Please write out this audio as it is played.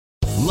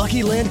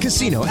Lucky Land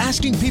Casino,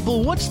 asking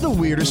people, what's the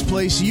weirdest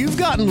place you've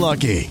gotten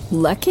lucky?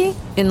 Lucky?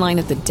 In line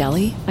at the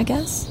deli, I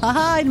guess?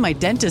 Aha, in my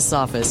dentist's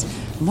office.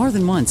 More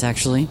than once,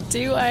 actually.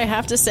 Do I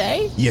have to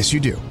say? Yes, you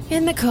do.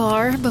 In the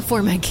car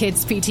before my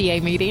kids'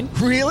 PTA meeting.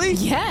 Really?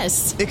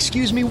 Yes.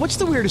 Excuse me, what's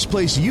the weirdest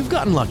place you've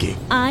gotten lucky?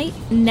 I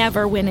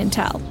never win and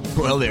tell.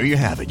 Well, there you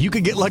have it. You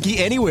can get lucky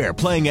anywhere,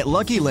 playing at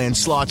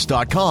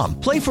LuckyLandSlots.com.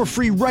 Play for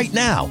free right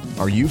now.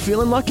 Are you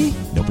feeling lucky?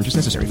 No purchase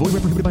necessary. Void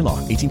where prohibited by law.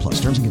 18 plus.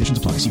 Terms and conditions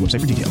apply. See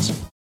website for details.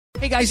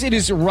 Hey guys, it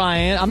is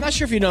Ryan. I'm not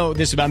sure if you know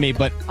this about me,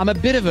 but I'm a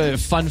bit of a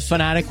fun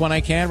fanatic when I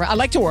can. I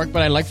like to work,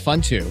 but I like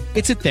fun too.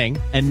 It's a thing.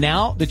 And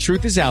now the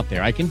truth is out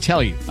there. I can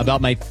tell you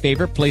about my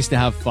favorite place to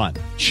have fun.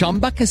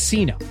 Chumba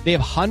Casino. They have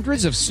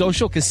hundreds of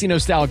social casino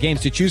style games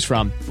to choose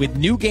from with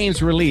new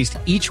games released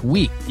each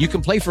week. You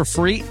can play for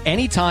free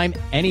anytime,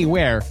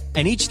 anywhere.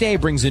 And each day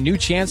brings a new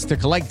chance to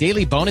collect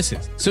daily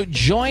bonuses. So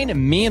join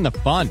me in the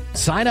fun.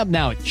 Sign up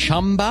now at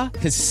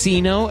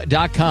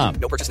ChumbaCasino.com.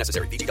 No purchase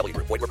necessary. VGW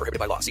Group. Void where prohibited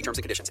by law. See terms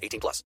and conditions. 18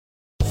 plus.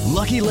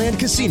 Lucky Land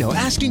Casino,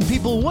 asking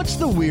people, what's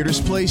the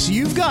weirdest place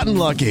you've gotten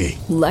lucky?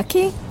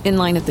 Lucky? In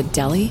line at the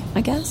deli,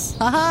 I guess?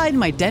 Aha, in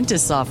my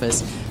dentist's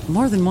office.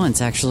 More than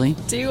once, actually.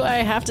 Do I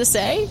have to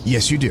say?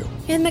 Yes, you do.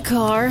 In the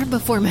car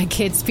before my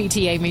kids'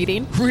 PTA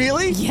meeting.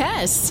 Really?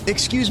 Yes.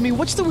 Excuse me,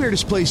 what's the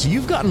weirdest place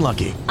you've gotten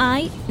lucky?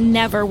 I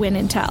never win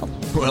and tell.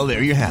 Well,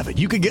 there you have it.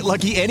 You can get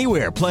lucky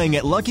anywhere, playing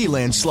at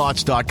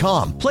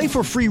LuckyLandSlots.com. Play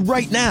for free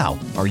right now.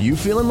 Are you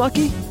feeling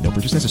lucky? No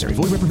purchase necessary.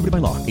 Void where prohibited by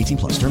law. 18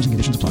 plus. Terms and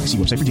conditions apply. See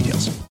website for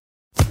details.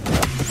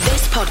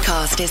 This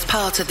podcast is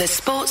part of the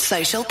Sports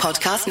Social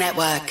Podcast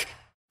Network.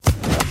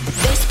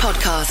 This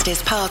podcast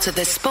is part of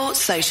the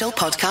Sports Social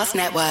Podcast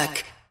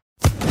Network.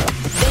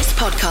 This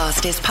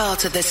podcast is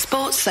part of the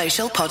Sports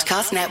Social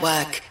Podcast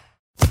Network.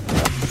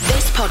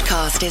 This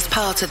podcast is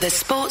part of the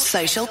Sports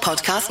Social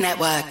Podcast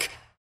Network.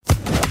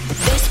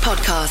 This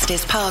podcast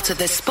is part of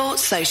the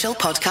Sports Social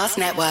Podcast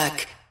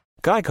Network.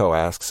 Geico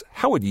asks,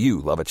 how would you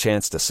love a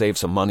chance to save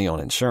some money on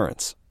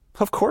insurance?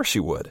 Of course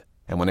you would.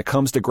 And when it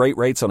comes to great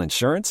rates on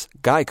insurance,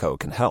 Geico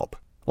can help.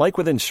 Like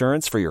with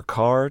insurance for your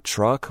car,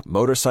 truck,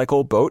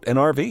 motorcycle, boat, and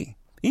RV.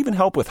 Even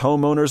help with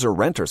homeowners or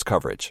renters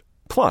coverage.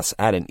 Plus,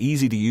 add an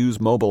easy-to-use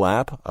mobile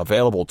app,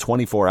 available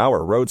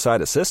 24-hour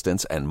roadside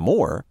assistance, and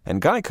more,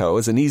 and Geico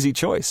is an easy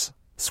choice.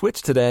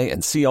 Switch today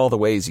and see all the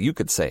ways you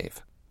could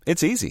save.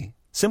 It's easy.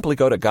 Simply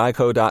go to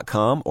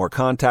geico.com or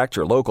contact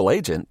your local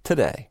agent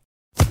today.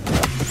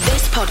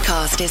 This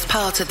podcast is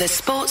part of the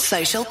Sports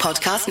Social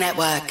Podcast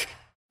Network.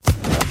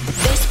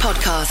 This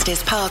podcast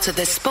is part of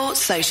the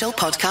Sports Social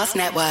Podcast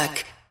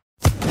Network.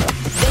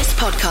 This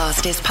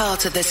podcast is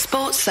part of the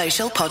Sports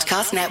Social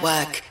Podcast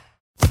Network.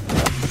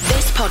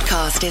 This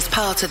podcast is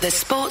part of the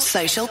Sports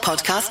Social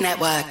Podcast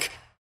Network.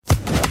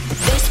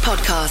 This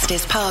podcast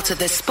is part of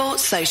the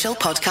Sports Social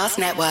Podcast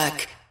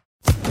Network.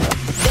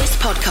 This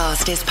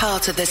podcast is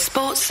part of the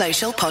Sports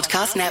Social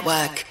Podcast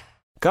Network.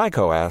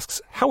 Geico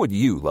asks, how would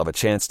you love a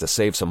chance to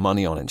save some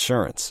money on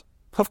insurance?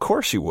 Of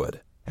course you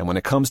would. And when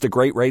it comes to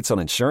great rates on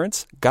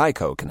insurance,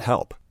 Geico can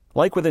help.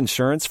 Like with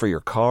insurance for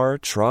your car,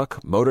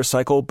 truck,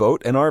 motorcycle,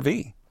 boat, and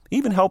RV.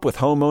 Even help with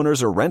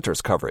homeowners or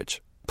renters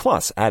coverage.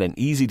 Plus, add an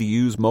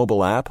easy-to-use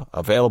mobile app,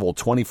 available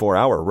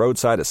 24-hour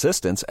roadside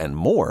assistance, and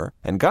more,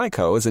 and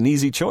Geico is an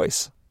easy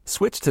choice.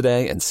 Switch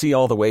today and see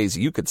all the ways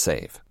you could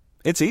save.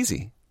 It's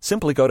easy.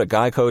 Simply go to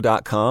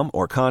geico.com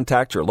or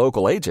contact your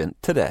local agent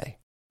today.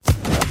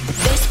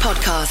 This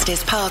podcast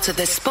is part of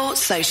the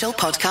Sports Social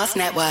Podcast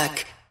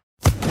Network.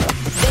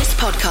 This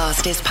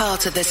podcast is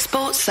part of the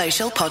Sports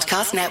Social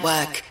Podcast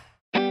Network.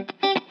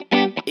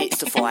 It's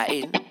the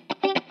fighting.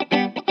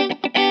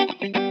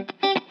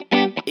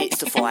 It's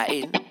the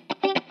fighting.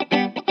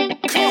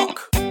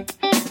 Clock.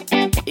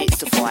 It's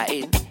the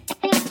fighting.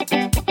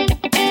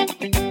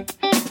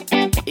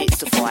 It's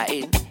the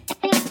fighting.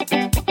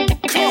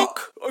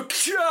 Clock.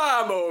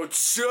 Come on,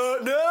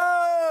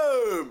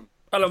 Tottenham!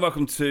 Hello and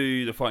welcome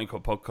to the Fighting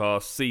Cock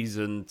Podcast,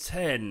 Season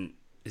 10.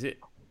 Is it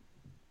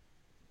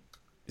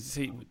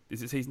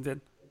Season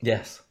 10?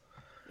 Yes.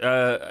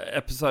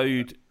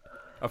 Episode...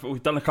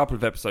 we've done a couple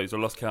of episodes, I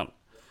lost count.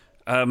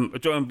 We're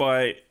joined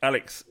by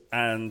Alex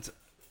and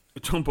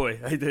John Boy.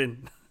 How you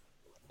doing?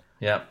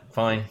 Yeah,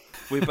 fine.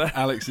 We're back.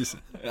 Alex is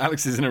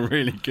in a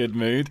really good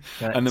mood.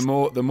 Thanks. And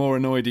the more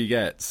annoyed he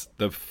gets,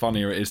 the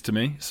funnier it is to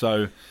me.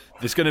 So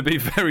it's going to be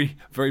very,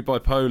 very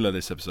bipolar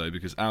this episode,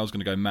 because Al's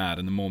going to go mad,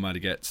 and the more mad he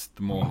gets,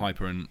 the more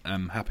hyper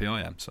and happy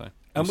I am. So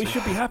and we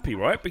should be happy,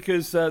 right?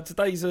 Because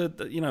today's a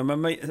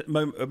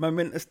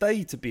momentous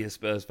day to be a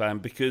Spurs fan,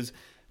 because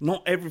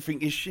not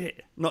everything is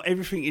shit. Not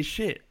everything is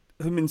shit.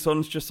 Heung-min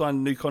Son's just signed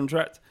a new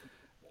contract.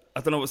 I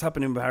don't know what's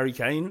happening with Harry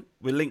Kane.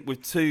 We're linked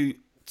with two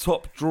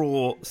top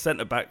draw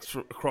centre-backs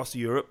across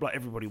Europe. Like,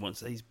 everybody wants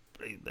these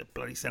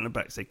bloody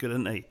centre-backs. They're good,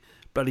 aren't they?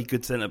 Bloody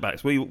good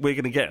centre-backs. We're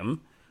going to get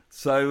them.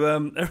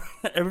 So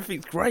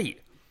everything's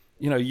great.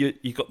 You know,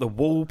 you've got the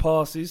wall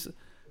passes,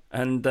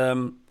 and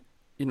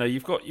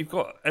you've got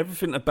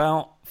everything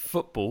about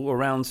football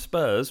around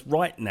Spurs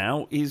right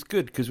now is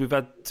good, because we've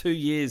had 2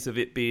 years of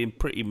it being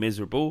pretty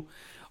miserable.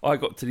 I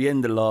got to the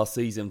end of last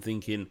season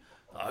thinking,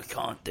 I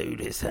can't do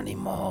this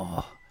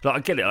anymore. Like, I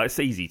get it, it's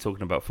easy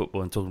talking about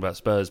football and talking about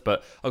Spurs,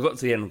 but I got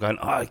to the end and going,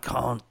 I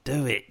can't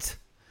do it.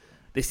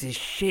 This is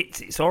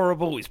shit, it's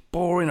horrible, it's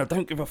boring, I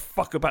don't give a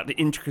fuck about the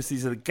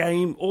intricacies of the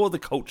game or the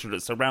culture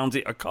that surrounds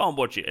it. I can't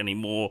watch it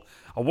anymore.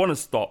 I want to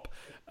stop.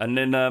 And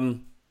then,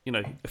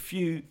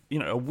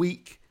 a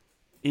week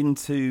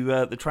into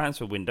the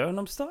transfer window, and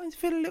I'm starting to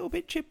feel a little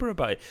bit chipper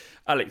about it.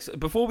 Alex,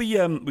 before we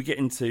get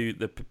into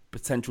the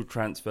potential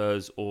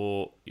transfers,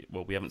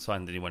 we haven't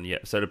signed anyone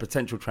yet, so the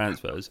potential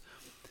transfers,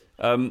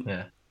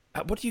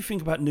 what do you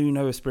think about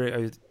Nuno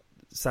Espirito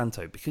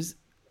Santo? Because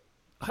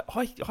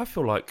I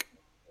feel like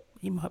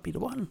he might be the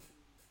one.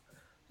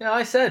 Yeah,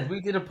 I said, we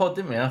did a pod,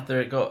 didn't we,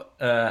 after it got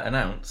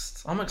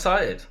announced. I'm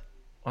excited.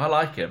 I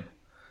like him.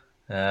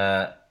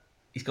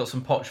 He's got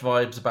some Poch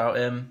vibes about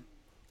him.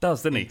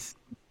 Doesn't he?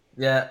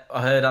 Yeah,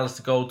 I heard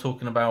Alistair Gold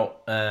talking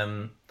about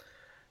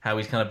how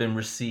he's kind of been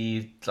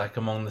received like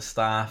among the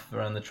staff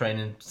around the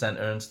training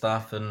centre and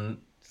stuff, and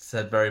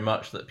said very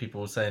much that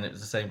people were saying it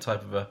was the same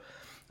type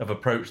of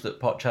approach that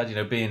Poch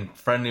had, being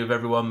friendly with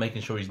everyone,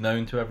 making sure he's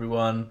known to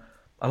everyone.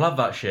 I love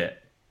that shit.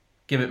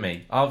 Give it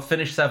me. I'll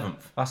finish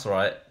 7th. That's all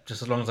right,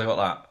 just as long as I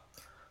got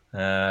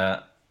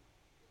that.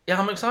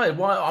 I'm excited.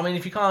 Why? I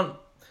mean,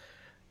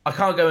 I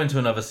can't go into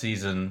another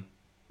season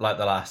like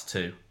the last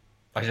 2.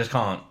 I just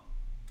can't.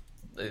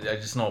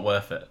 It's just not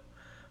worth it.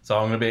 So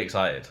I'm going to be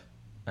excited.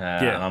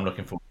 And I'm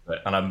looking forward to it.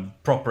 And I'm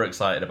proper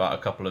excited about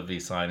a couple of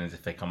these signings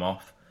if they come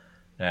off.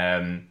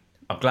 I'm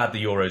glad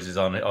the Euros is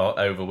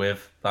over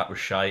with. That was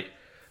shite.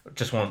 I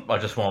just want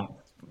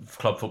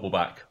club football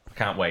back. I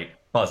can't wait.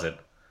 Buzzing.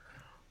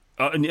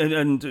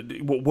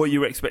 And what are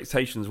your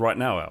expectations right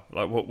now, Al?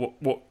 Like,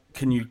 what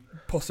can you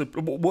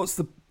possibly... What's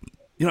the...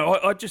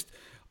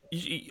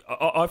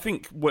 I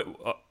think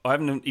I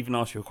haven't even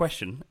asked you a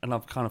question, and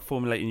I'm kind of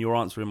formulating your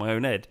answer in my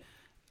own head.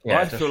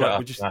 Yeah, I feel like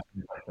we're just...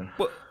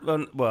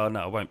 Well,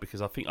 no, I won't,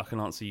 because I think I can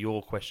answer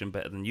your question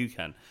better than you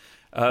can.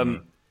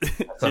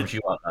 Sometimes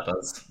you want that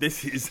does.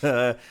 This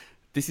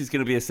is going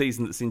to be a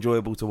season that's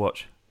enjoyable to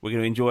watch. We're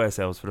going to enjoy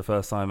ourselves for the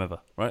first time ever,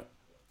 right?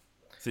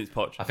 Since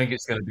Poch. I think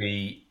it's going to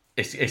be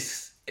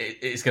it's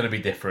going to be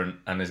different,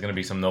 and there's going to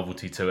be some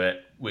novelty to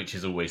it, which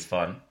is always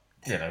fun.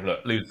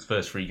 Look, lose the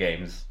first 3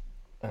 games,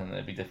 and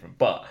it'll be different.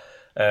 But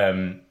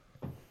I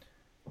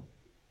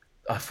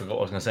forgot what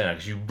I was going to say now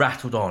because you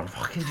rattled on.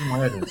 Fucking do my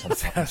head in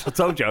something. I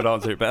told you I'd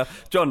answer it better.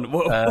 John,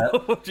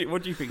 what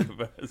do you think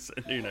of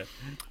Nuno?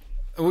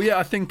 Well, yeah,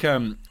 I think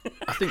Al's.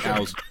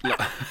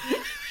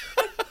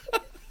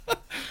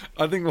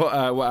 I think what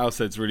Al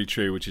said's really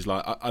true, which is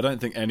like I don't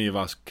think any of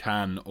us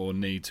can or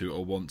need to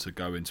or want to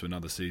go into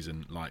another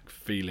season like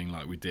feeling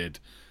like we did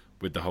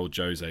with the whole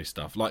Jose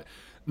stuff. Like,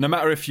 no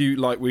matter if you,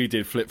 like we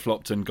did,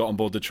 flip-flopped and got on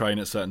board the train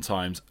at certain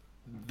times,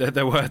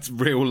 there were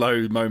real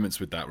low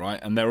moments with that, right?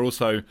 And there are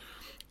also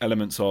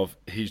elements of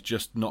he's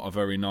just not a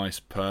very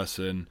nice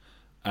person,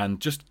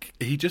 and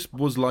he just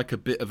was like a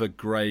bit of a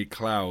grey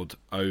cloud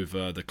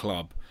over the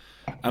club.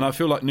 And I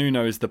feel like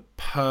Nuno is the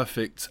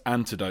perfect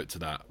antidote to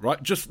that,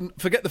 right? Just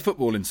forget the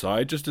football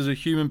inside. Just as a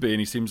human being,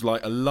 he seems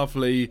like a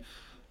lovely,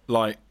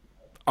 like,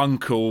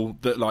 uncle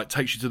that like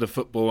takes you to the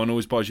football and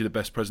always buys you the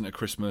best present at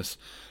Christmas.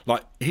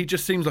 Like, he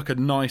just seems like a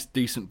nice,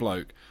 decent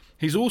bloke.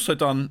 He's also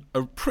done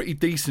a pretty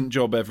decent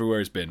job everywhere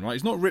he's been, right?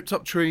 He's not ripped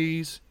up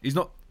trees. He's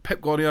not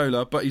Pep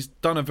Guardiola, but he's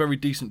done a very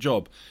decent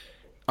job.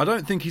 I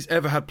don't think he's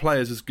ever had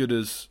players as good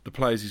as the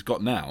players he's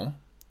got now.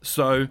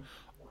 So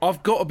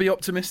I've got to be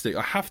optimistic.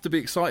 I have to be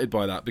excited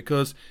by that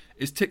because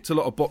it's ticked a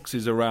lot of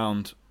boxes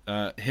around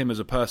him as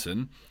a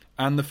person,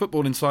 and the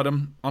football inside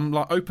him, I'm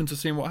like open to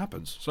seeing what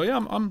happens. So yeah,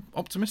 I'm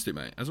optimistic,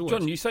 mate, as always.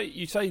 John, you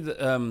say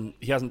that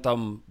he hasn't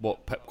done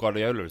what Pep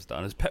Guardiola has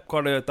done. Has Pep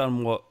Guardiola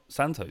done what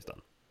Santo's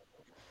done?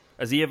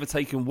 Has he ever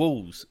taken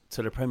Wolves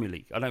to the Premier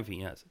League? I don't think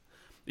he has.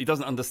 He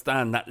doesn't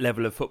understand that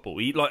level of football.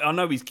 I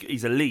know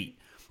he's elite,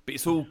 but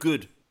it's all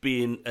good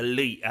being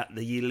elite at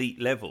the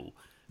elite level.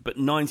 But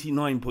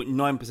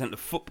 99.9% of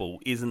football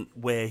isn't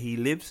where he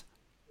lives.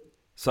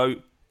 So,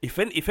 if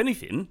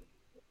anything,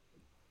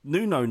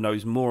 Nuno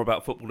knows more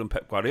about football than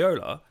Pep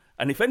Guardiola.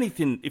 And if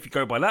anything, if you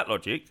go by that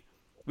logic,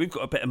 we've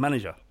got a better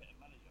manager.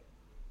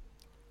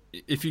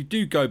 If you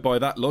do go by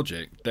that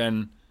logic,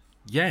 then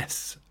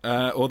yes.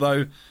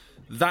 Although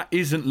that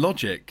isn't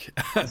logic.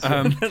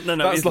 No,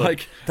 that's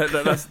like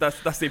that's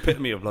the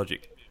epitome of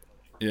logic.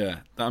 Yeah,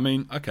 I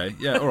mean, okay,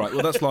 yeah, all right.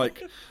 Well, that's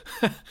like,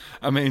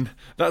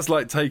 that's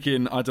like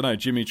taking, I don't know,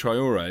 Jimmy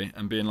Traore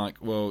and being like,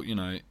 well,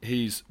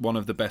 he's one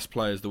of the best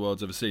players the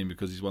world's ever seen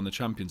because he's won the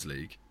Champions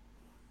League.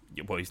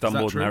 Yeah, well, he's done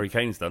more than Harry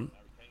Kane's done.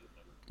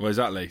 Well,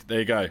 exactly. There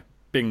you go.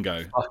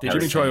 Bingo.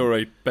 Jimmy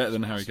Traore better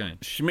than Harry Kane.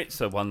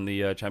 Schmitzer won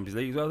the Champions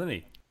League as well, didn't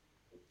he?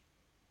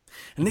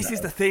 And this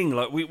is the thing.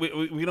 Like,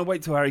 we're gonna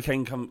wait till Harry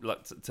Kane come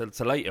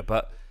to later,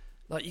 but.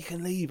 Like, you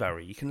can leave,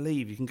 Harry. You can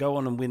leave. You can go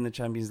on and win the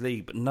Champions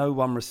League, but no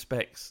one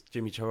respects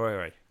Jimmy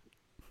Traore.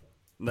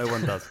 No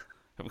one does.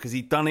 Because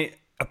he's done it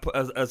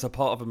as a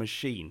part of a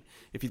machine.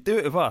 If you do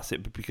it with us,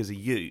 it'd be because of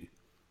you.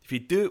 If you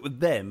do it with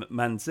them,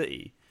 Man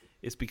City,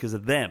 it's because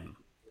of them.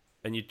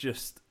 and you're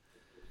just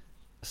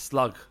a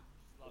slug.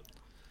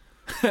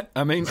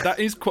 I mean, that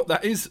is.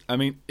 I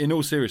mean, in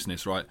all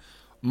seriousness, right?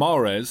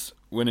 Mahrez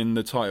winning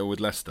the title with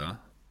Leicester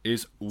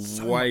is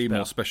way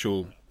more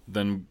special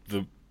than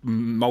the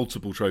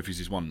multiple trophies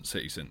he's won at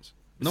City since.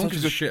 No one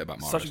gives a shit about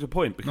Mahrez. Such a good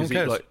point, because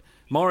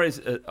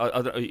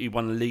Mahrez, he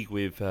won the league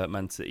with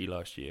Man City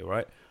last year,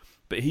 right?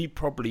 But he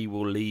probably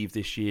will leave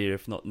this year,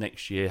 if not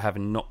next year,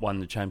 having not won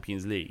the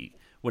Champions League.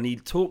 When he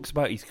talks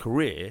about his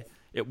career,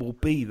 it will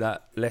be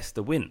that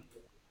Leicester win.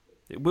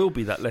 It will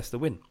be that Leicester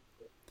win.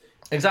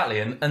 Exactly,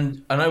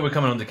 and I know we're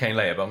coming on to Kane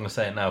later, but I'm going to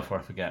say it now before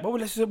I forget. Well,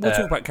 we'll talk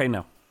about Kane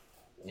now.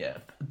 Yeah,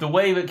 the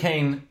way that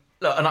Kane,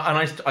 look, and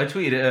I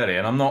tweeted it earlier,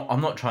 and I'm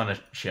not trying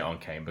to shit on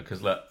Kane,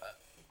 because look,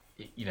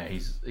 you know,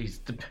 he's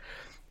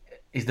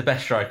the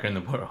best striker in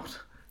the world,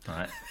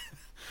 right?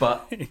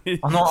 But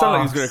I'm not. Sound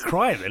like he's going to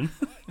cry then.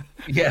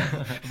 Yeah,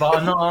 but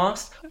I'm not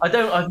asked.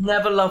 I've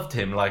never loved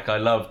him like I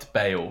loved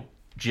Bale,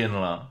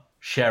 Ginola,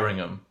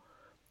 Sheringham.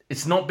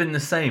 It's not been the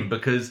same,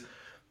 because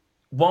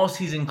whilst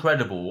he's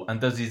incredible and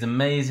does these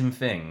amazing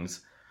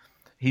things,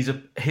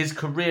 his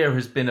career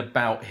has been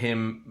about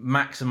him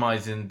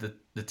maximising the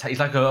he's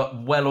like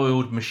a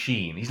well-oiled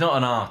machine. He's not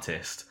an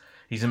artist.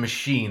 He's a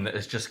machine that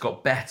has just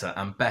got better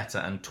and better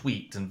and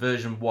tweaked, and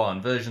version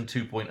 1, version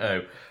 2.0,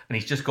 and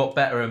he's just got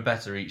better and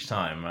better each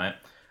time, right?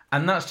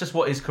 And that's just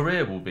what his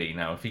career will be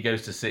now if he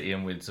goes to City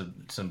and wins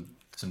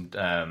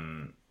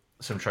some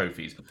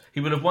trophies. He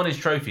will have won his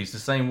trophies the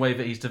same way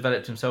that he's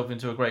developed himself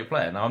into a great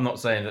player. Now, I'm not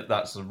saying that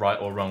that's the right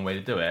or wrong way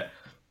to do it,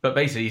 but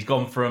basically he's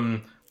gone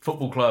from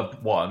Football Club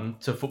 1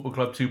 to Football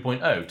Club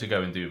 2.0 to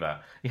go and do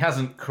that. He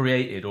hasn't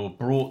created or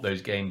brought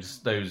those games,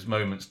 those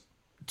moments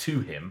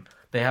to him.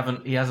 He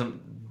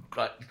hasn't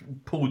like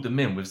pulled them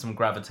in with some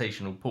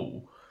gravitational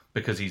pull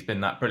because he's been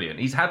that brilliant.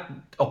 He's had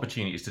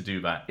opportunities to do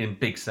that in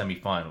big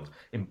semi-finals,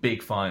 in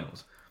big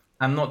finals,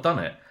 and not done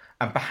it.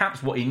 And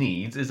perhaps what he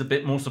needs is a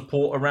bit more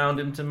support around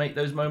him to make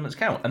those moments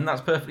count. And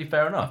that's perfectly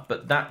fair enough.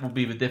 But that will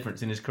be the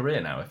difference in his career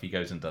now if he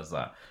goes and does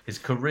that. His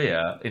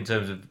career, in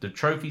terms of the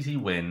trophies he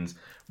wins,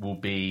 will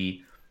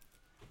be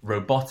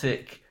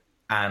robotic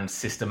and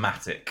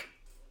systematic,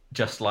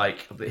 just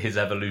like his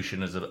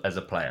evolution as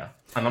a player.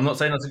 And I'm not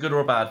saying that's a good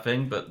or a bad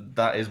thing, but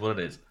that is what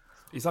it is.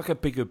 He's like a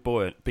big-eared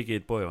boy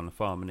on the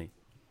farm, isn't he?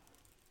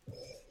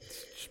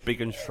 Just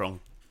big and strong.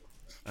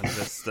 And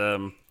just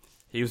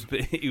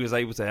he was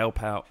able to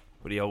help out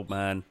with the old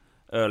man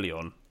early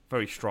on,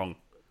 very strong.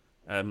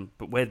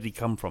 But where did he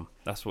come from?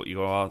 That's what you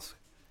got to ask.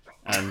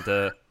 And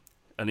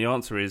the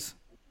answer is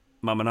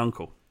mum and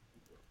uncle.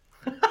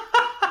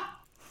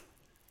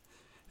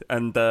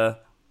 And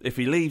if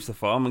he leaves the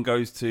farm and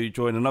goes to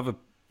join another,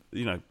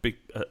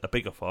 a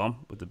bigger farm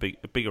with the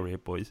bigger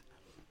eared boys,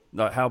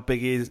 like how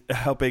big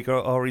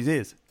are his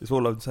ears? That's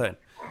all I'm saying.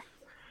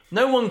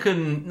 No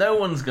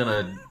one's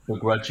gonna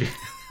begrudge you.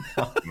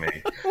 Not me.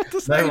 What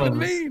does that even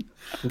mean?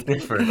 It's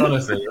different,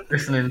 honestly.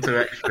 Listening to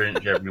Extra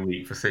Inch every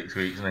week for 6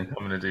 weeks and then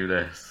coming to do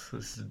this.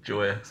 This is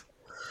joyous.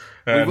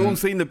 We've all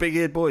seen the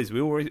big-eared boys.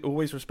 We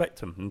always respect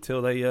them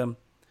until they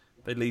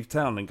leave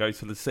town and go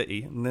to the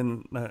city, and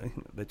then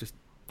they're just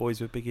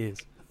boys with big ears.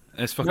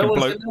 There's fucking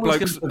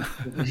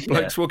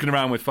blokes walking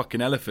around with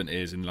fucking elephant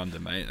ears in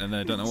London, mate, and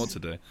they don't know what to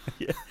do.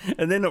 Yeah,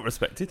 and they're not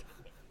respected.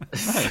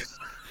 No.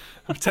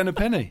 10 a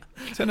penny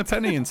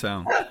in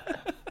town.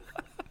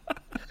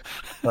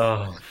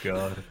 Oh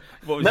God!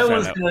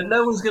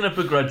 No one's gonna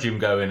begrudge him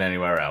going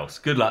anywhere else.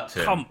 Good luck to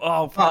him.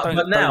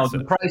 But now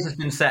the price has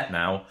been set.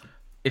 Now,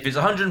 if it's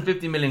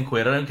 150 million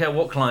quid, I don't care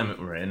what climate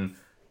we're in.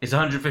 It's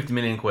 150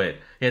 million quid.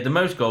 He had the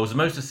most goals, the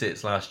most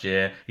assists last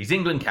year. He's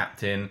England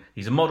captain.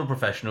 He's a model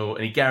professional,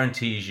 and he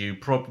guarantees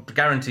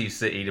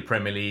City the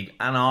Premier League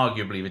and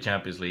arguably the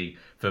Champions League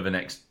for the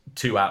next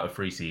 2 out of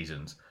 3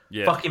 seasons.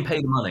 Yeah. Fucking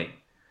pay the money.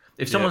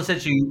 If someone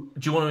said to you,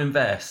 "Do you want to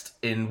invest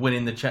in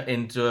winning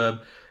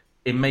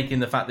in making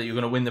the fact that you're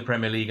going to win the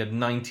Premier League at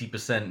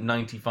 90%,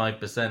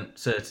 95%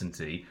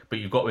 certainty, but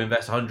you've got to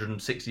invest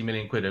 160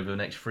 million quid over the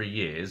next 3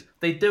 years,"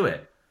 they do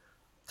it.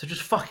 So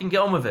just fucking get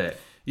on with it.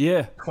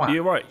 Yeah,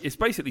 you're right. It's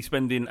basically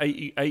spending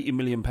 £80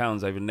 million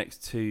over the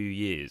next 2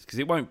 years, because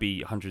it won't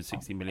be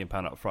 £160 million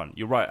up front.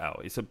 You're right, Al.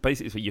 It's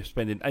basically you're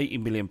spending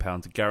 £80 million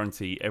to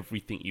guarantee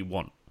everything you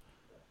want.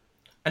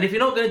 And if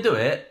you're not going to do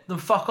it, then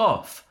fuck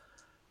off.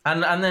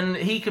 And then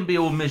he can be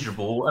all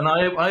miserable, and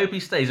I hope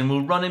he stays, and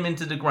we'll run him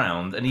into the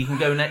ground, and he can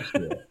go next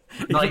year,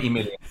 90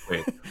 million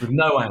quid with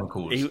no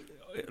ankles.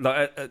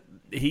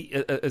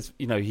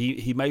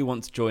 He may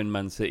want to join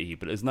Man City,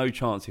 but there's no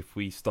chance if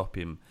we stop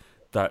him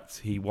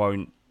that he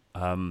won't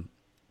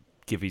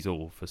give his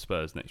all for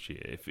Spurs next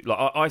year.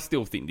 I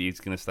still think that he's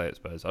going to stay at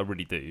Spurs, I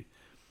really do.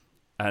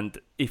 And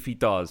if he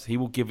does, he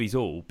will give his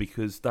all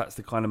because that's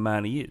the kind of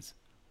man he is,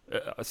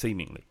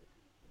 seemingly.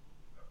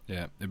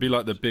 Yeah, it'd be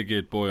like the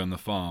big-eared boy on the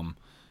farm.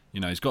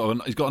 He's got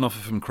an offer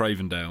from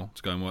Cravendale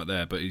to go and work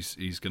there, but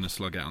he's going to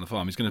slug out on the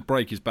farm. He's going to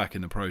break his back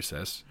in the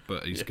process,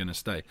 but he's going to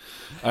stay.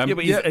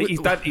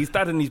 His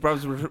dad and his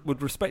brothers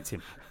would respect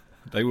him.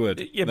 They would.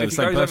 Yeah, but if he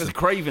goes over to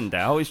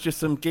Cravendale, it's just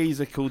some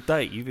geezer called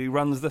Dave who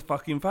runs the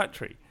fucking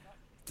factory.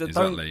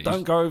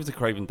 Don't go over to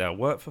Cravendale.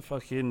 Work for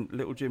fucking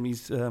Little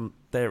Jimmy's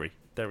dairy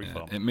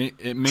farm.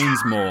 It means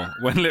more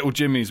when Little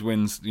Jimmy's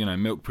wins,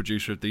 Milk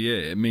Producer of the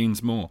Year. It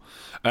means more.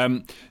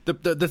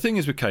 The thing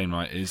is with Kane,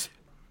 right, is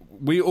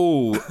we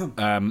all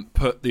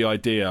put the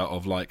idea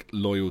of like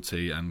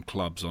loyalty and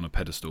clubs on a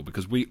pedestal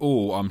because we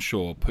all, I'm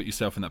sure, put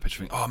yourself in that picture.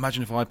 Think,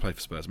 imagine if I played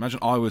for Spurs. Imagine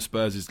I was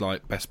Spurs'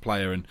 like best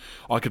player and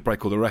I could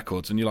break all the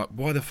records. And you're like,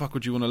 why the fuck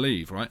would you want to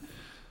leave, right?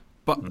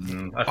 But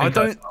I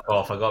don't.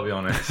 I gotta be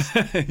honest.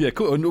 Yeah,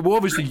 cool. Well,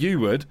 obviously you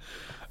would.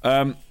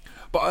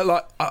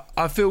 But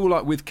I feel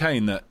like with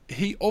Kane that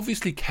he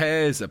obviously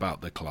cares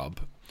about the club,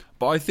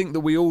 but I think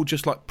that we all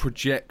just like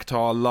project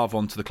our love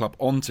onto the club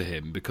onto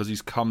him because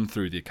he's come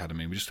through the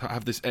academy. We just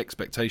have this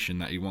expectation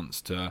that he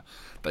wants to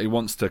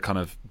kind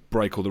of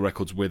break all the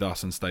records with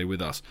us and stay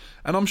with us.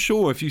 And I'm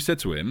sure if you said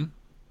to him,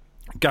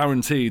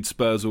 guaranteed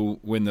Spurs will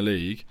win the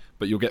league,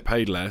 but you'll get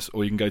paid less,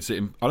 or you can go to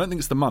him. I don't think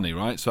it's the money,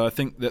 right? So I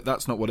think that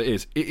that's not what it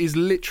is. It is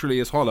literally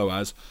as hollow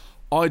as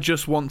I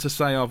just want to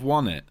say I've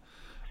won it.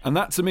 And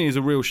that to me is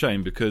a real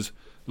shame because,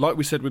 like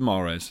we said with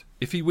Mahrez,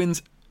 if he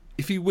wins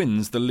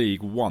the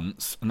league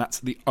once, and that's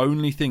the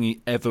only thing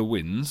he ever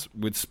wins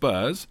with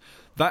Spurs,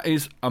 that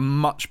is a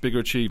much bigger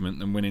achievement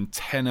than winning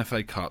 10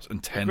 FA Cups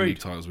and 10 league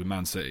titles with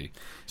Man City.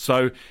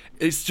 So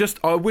it's just,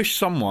 I wish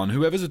someone,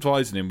 whoever's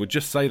advising him, would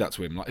just say that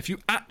to him. Like, if you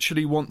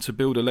actually want to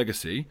build a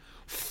legacy,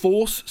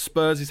 force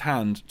Spurs'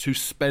 hand to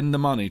spend the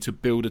money to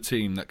build a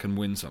team that can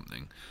win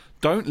something.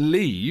 Don't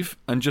leave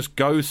and just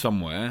go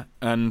somewhere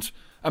and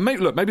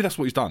maybe that's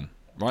what he's done,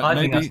 right? I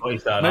think that's what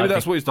he's done. Maybe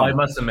that's what he's done. I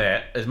must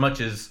admit, as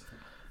much as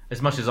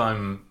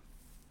I'm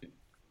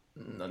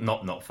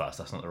not fussed,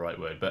 that's not the right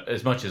word, but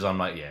as much as I'm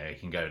like, yeah, he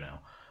can go now.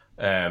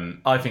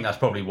 I think that's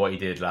probably what he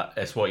did.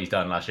 That's what he's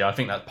done last year. I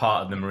think that's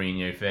part of the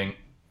Mourinho thing.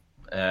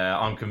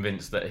 I'm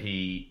convinced that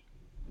he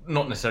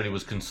not necessarily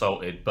was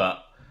consulted,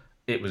 but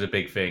it was a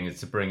big thing is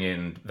to bring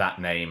in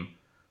that name,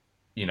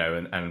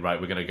 and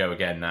right, we're going to go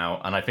again now.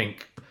 And I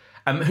think,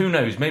 who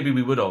knows, maybe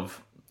we would have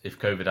if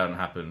COVID hadn't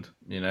happened,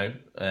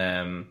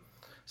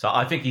 So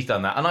I think he's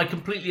done that. And I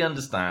completely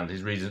understand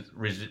his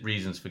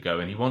reasons for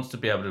going. He wants to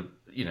be able to,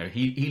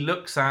 he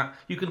looks at,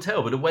 you can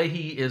tell, but the way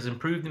he has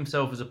improved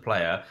himself as a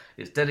player,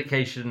 it's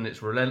dedication,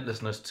 it's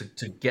relentlessness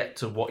to get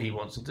to what he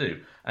wants to do.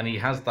 And he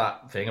has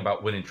that thing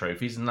about winning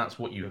trophies, and that's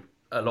what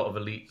a lot of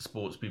elite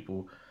sports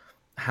people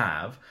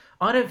have.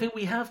 I don't think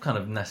we have kind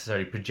of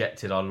necessarily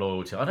projected our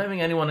loyalty. I don't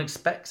think anyone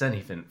expects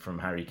anything from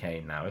Harry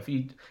Kane now. If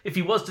he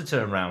was to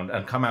turn around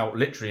and come out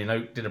literally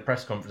and did a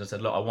press conference and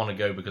said, look, I want to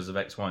go because of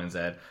X, Y, and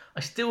Z, I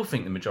still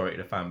think the majority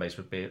of the fan base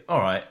would be, all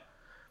right.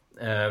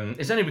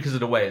 It's only because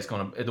of the way it's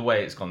gone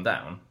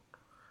down.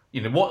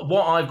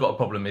 What I've got a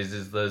problem is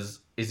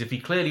if he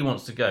clearly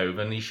wants to go,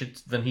 then he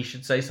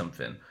should say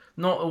something.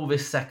 Not all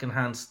this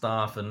secondhand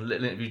stuff and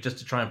little interviews just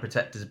to try and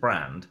protect his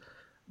brand,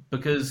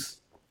 because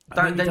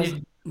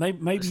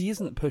maybe he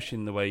isn't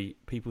pushing the way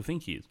people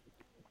think he is.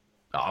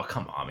 Oh,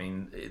 come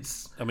on!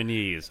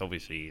 He is.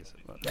 Obviously, he is.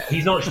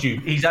 He's not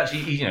stupid. He's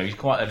actually, he's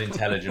quite an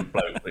intelligent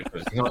bloke.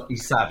 Because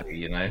he's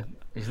savvy.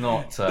 He's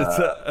not.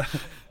 The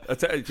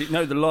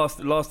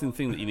lasting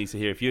thing that you need to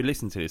hear, if you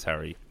listen to this,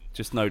 Harry,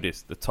 just know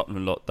this: the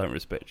Tottenham lot don't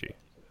respect you.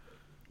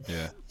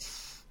 Yeah.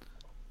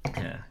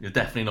 Yeah, you're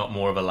definitely not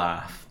more of a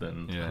laugh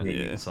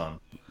than Son.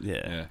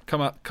 Yeah.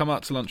 Come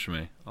out to lunch with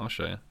me. I'll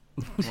show you.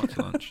 Come out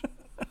to lunch.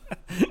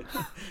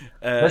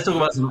 Let's talk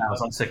about something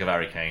else. I'm sick of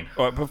Harry Kane.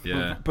 All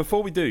right,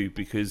 before we do,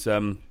 because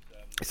it's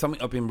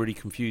something I've been really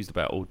confused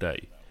about all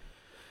day.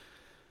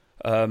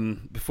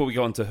 Before we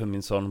go on to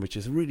Heung-min Son, which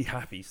is a really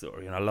happy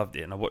story, and I loved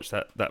it, and I watched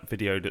that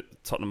video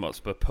that Tottenham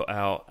Hotspur put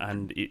out,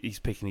 and he's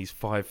picking his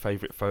 5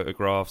 favourite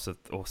photographs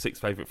or 6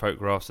 favourite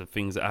photographs of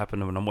things that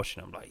happened, and I'm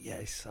watching, I'm like,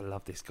 yes, I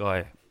love this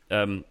guy.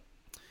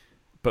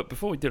 But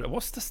before we do that,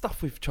 what's the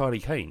stuff with Charlie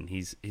Kane,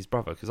 his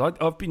brother? Because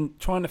I've been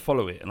trying to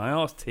follow it, and I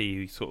asked T,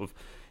 who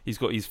he's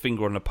got his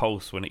finger on the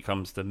pulse when it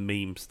comes to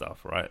meme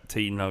stuff, right?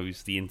 T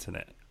knows the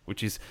internet,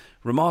 which is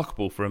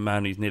remarkable for a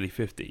man who's nearly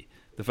 50.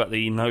 The fact that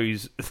he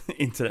knows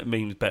internet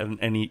memes better than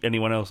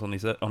anyone else on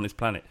this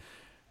planet.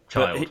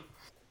 Child.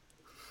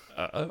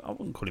 I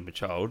wouldn't call him a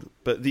child,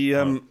 but the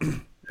oh,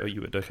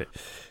 you would, okay.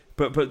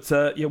 But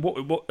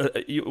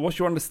what's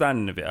your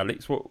understanding of it,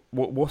 Alex?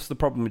 What's the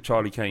problem with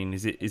Charlie Kane?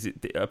 Is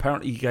it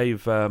apparently he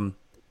gave he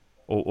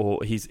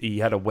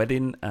had a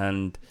wedding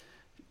and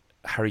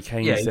Harry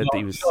Kane said that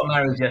he got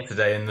married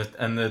yesterday, and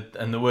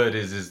the word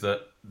is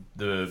that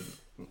the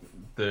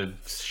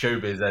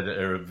showbiz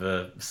editor of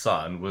the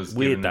Sun was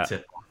given the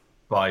tip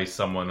by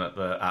someone at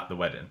the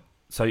wedding.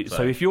 So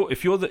if you're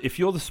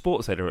the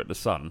sports editor at the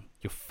Sun,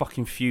 you're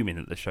fucking fuming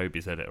at the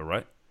showbiz editor,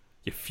 right?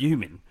 You're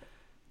fuming.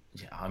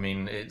 Yeah, I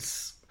mean, I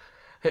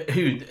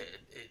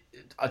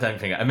don't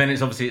think. I mean,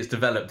 it's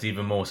developed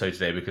even more so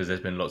today because there's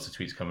been lots of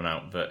tweets coming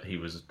out that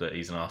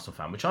he's an Arsenal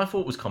fan, which I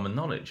thought was common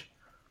knowledge.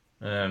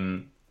 I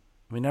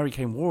mean, Harry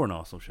Kane wore an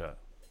Arsenal shirt.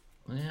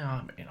 Yeah,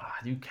 I mean,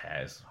 who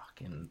cares?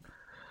 Fucking.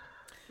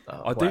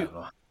 I do.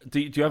 Do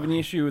you have any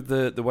issue with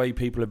the way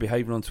people are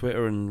behaving on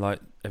Twitter and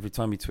like every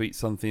time you tweet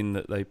something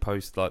that they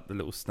post like the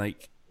little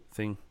snake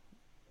thing?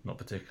 Not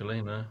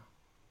particularly, no.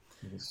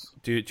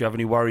 Do you have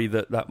any worry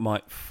that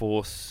might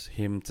force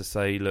him to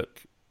say,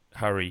 look,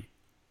 Harry,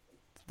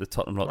 the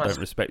Tottenham lot don't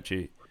respect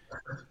you?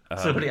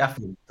 So many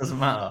athletes, doesn't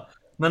matter.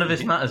 None of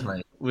this matters,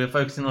 mate. We're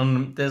focusing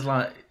on,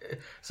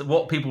 so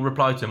what people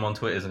reply to him on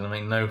Twitter is going to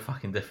make no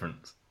fucking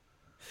difference.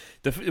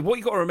 What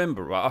you got to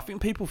remember, right? I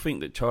think people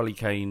think that Charlie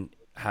Kane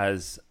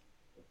has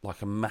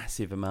like a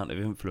massive amount of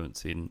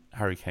influence in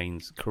Harry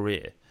Kane's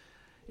career.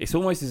 It's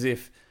almost as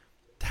if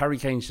Harry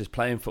Kane's just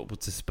playing football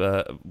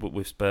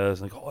with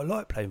Spurs, and they go, I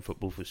like playing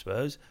football for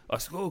Spurs. I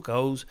score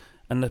goals,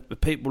 and the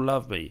people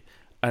love me.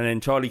 And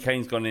then Charlie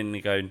Kane's gone in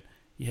and going,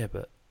 yeah,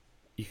 but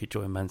you could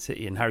join Man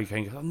City. And Harry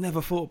Kane goes, I've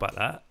never thought about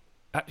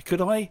that.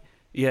 Could I?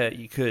 Yeah,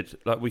 you could.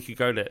 Like, we could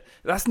go there.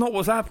 That's not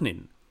what's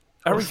happening.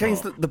 Harry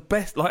Kane's the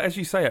best, like as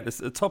you say at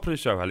the top of the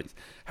show, Alex,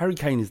 Harry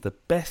Kane is the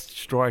best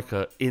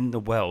striker in the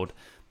world.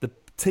 The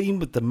team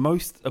with the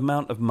most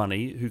amount of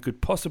money who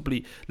could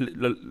possibly,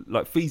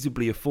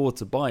 feasibly afford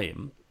to buy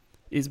him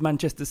is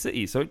Manchester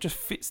City. So it just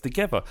fits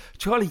together.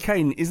 Charlie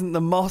Kane isn't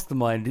the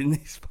mastermind in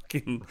this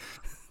fucking...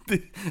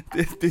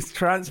 this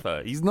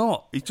transfer. He's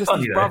not. He's just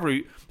his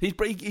brother. He's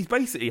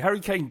basically... Harry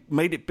Kane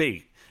made it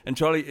big. And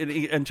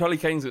Charlie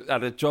Kane's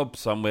at a job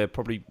somewhere,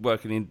 probably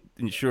working in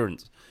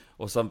insurance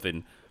or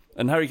something.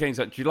 And Harry Kane's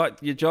like, do you like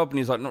your job? And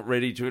he's like, not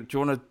really. Do you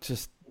want to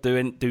just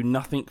do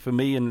nothing for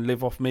me and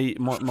live off me,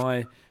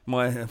 my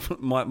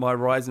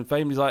rise and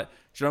fame? He's like,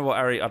 do you know what,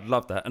 Harry? I'd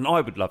love that. And I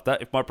would love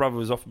that. If my brother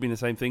was offering me the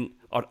same thing,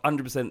 I'd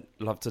 100%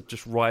 love to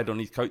just ride on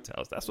his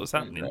coattails. That's what's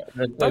happening.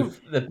 They're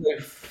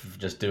both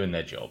just doing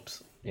their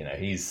jobs. You know,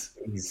 he's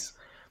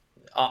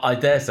I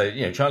dare say,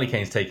 you know, Charlie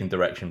Kane's taking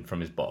direction from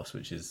his boss,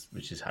 which is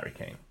Harry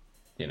Kane.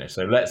 You know,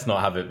 so let's not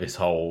have it this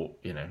whole,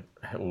 you know,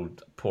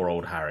 poor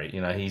old Harry.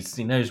 You know,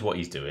 he knows what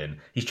he's doing.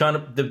 He's trying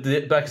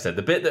to, like I said,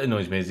 the bit that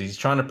annoys me is he's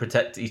trying to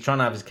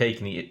have his cake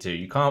and eat it too.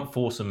 You can't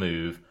force a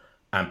move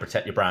and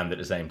protect your brand at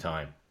the same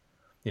time.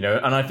 You know,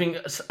 and I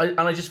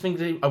just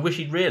think I wish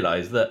he'd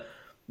realised that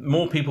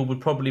more people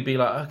would probably be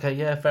like, okay,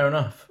 yeah, fair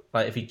enough.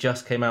 Like if he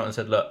just came out and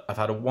said, look, I've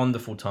had a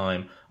wonderful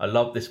time. I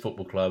love this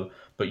football club,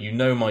 but you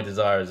know my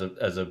desire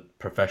as a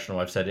professional.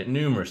 I've said it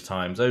numerous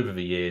times over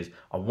the years.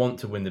 I want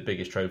to win the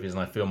biggest trophies, and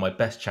I feel my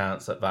best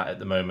chance at that at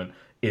the moment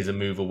is a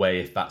move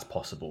away if that's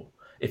possible.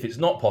 If it's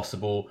not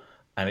possible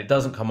and it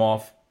doesn't come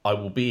off, I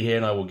will be here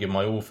and I will give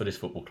my all for this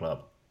football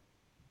club.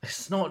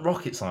 It's not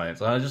rocket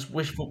science. I just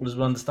wish footballers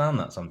would understand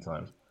that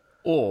sometimes.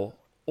 Or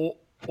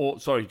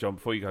sorry, John,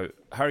 before you go,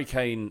 Harry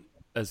Kane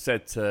has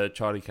said to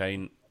Charlie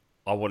Kane,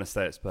 I want to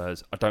stay at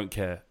Spurs. I don't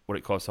care what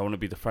it costs. I want to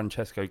be the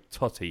Francesco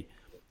Totti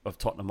of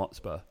Tottenham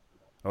Hotspur.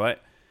 All right?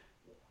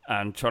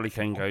 And Charlie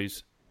Kane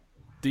goes,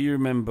 do you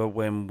remember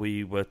when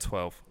we were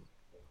 12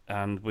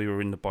 and we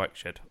were in the bike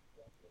shed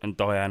and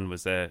Diane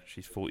was there,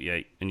 she's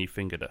 48, and you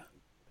fingered her?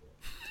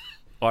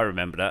 I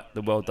remember that.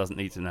 The world doesn't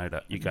need to know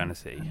that. You're going to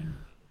see.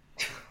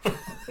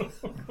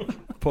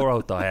 Poor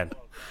old Diane.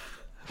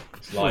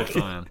 Life,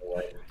 Diane.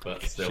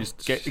 But still.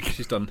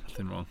 She's done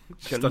nothing wrong.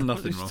 She's done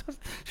nothing wrong.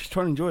 She's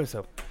trying to enjoy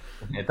herself.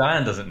 Yeah,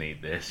 Diane doesn't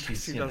need this.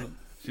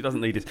 She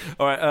doesn't need this.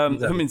 All right,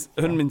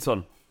 Heung-min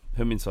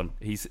Son.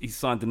 He's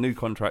signed a new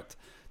contract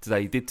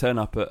today. He did turn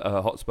up at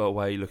Hotspur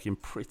away looking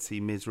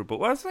pretty miserable.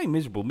 Well, I say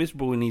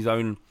miserable in his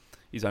own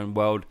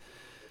world.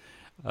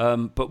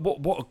 But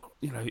what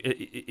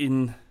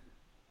in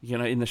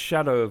the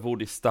shadow of all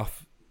this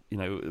stuff,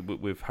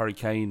 with Harry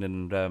Kane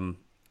and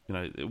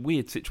the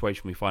weird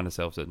situation we find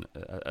ourselves in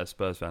as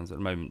Spurs fans at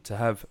the moment, to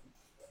have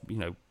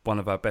one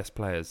of our best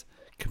players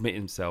commit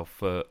himself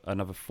for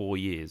another 4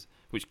 years,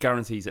 which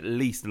guarantees at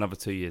least another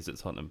 2 years at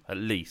Tottenham, at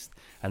least,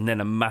 and then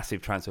a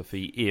massive transfer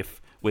fee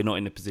if we're not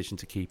in a position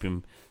to keep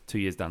him 2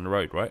 years down the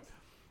road, right?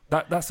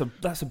 That's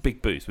a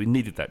big boost. We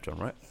needed that, John,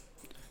 right?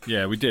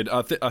 Yeah, we did.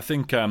 I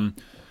think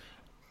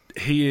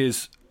he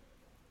is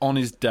on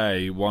his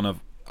day one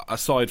of,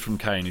 aside from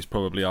Kane, he's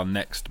probably our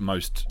next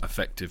most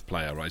effective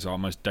player, right? He's our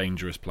most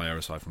dangerous player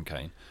aside from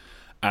Kane.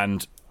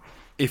 And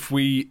if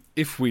we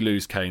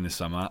lose Kane this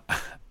summer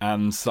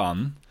and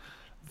Son,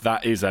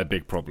 that is a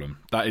big problem.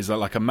 That is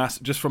like a mass,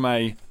 just from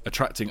a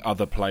attracting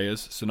other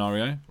players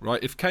scenario,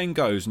 right? If Kane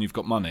goes and you've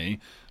got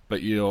money,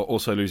 but you're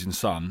also losing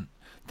Son,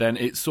 then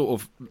it sort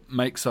of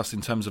makes us,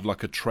 in terms of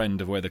like a trend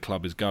of where the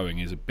club is going,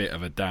 is a bit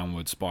of a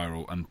downward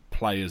spiral, and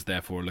players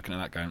therefore are looking at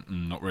that going,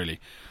 not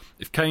really.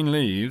 If Kane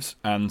leaves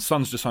and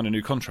Son's just signed a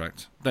new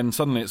contract, then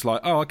suddenly it's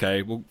like, oh,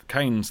 okay, well,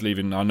 Kane's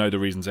leaving. I know the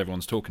reasons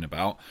everyone's talking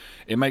about.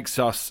 It makes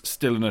us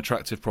still an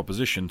attractive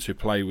proposition to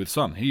play with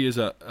Son. He is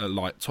a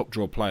like top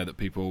draw player that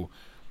people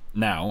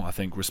now, I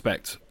think,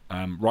 respect,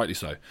 rightly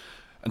so.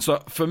 And so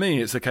for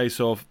me, it's a case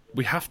of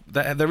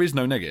there is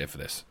no negative for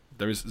this.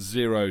 There is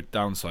zero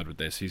downside with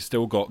this. He's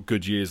still got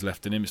good years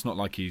left in him. It's not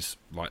like he's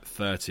like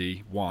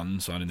 31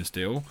 signing this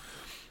deal.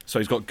 So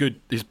he's got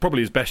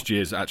probably his best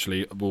years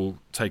actually will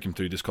take him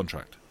through this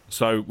contract.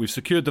 So we've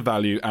secured the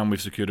value and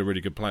we've secured a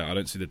really good player. I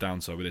don't see the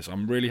downside with this.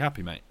 I'm really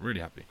happy, mate.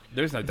 Really happy.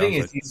 There is no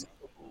downside.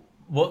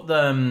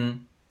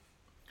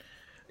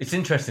 It's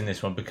interesting,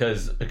 this one,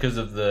 because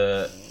of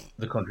the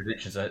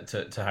contradictions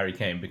to Harry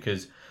Kane,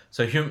 because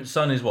So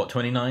Son is what,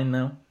 29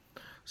 now?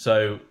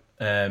 So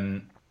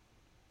it's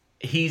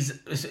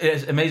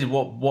amazing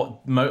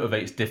what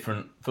motivates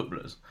different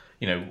footballers.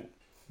 You know,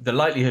 the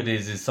likelihood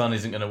is his son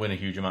isn't going to win a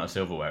huge amount of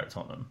silverware at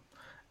Tottenham,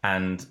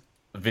 and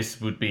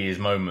this would be his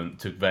moment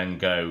to then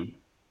go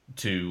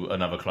to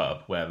another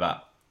club where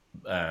that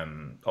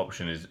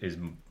option is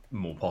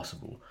more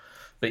possible.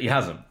 But he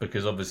hasn't,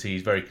 because obviously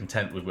he's very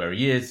content with where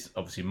he is.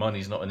 Obviously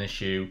money's not an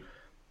issue,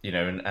 you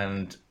know,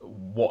 and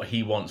what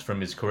he wants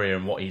from his career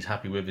and what he's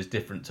happy with is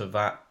different to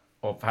that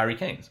of Harry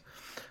Kane's.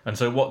 And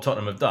so what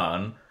Tottenham have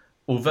done,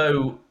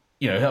 although,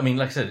 you know, I mean,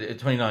 like I said, at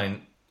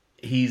 29,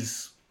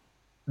 he's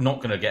not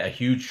going to get a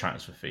huge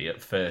transfer fee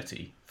at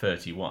 30,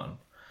 31.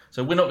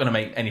 So we're not going to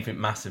make anything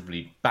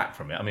massively back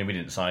from it. I mean, we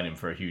didn't sign him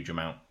for a huge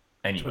amount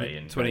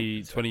anyway.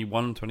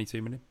 21,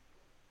 22 million?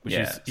 Which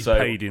is so,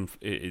 paid in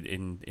yeah,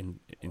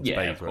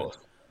 spades, of course.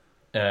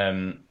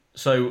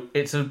 So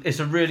it's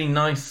a really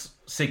nice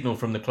signal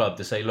from the club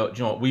to say, look, do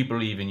you know what? We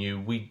believe in you.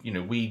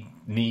 We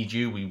need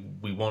you.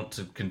 We want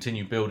to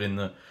continue building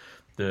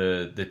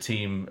the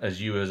team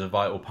as you as a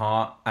vital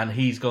part. And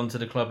he's gone to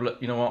the club.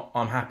 Look, you know what?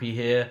 I'm happy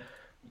here.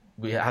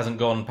 It hasn't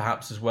gone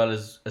perhaps as well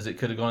as it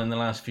could have gone in the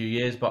last few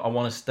years, but I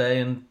want to stay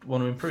and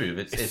want to improve.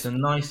 It's a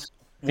nice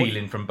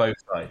feeling from both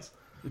sides.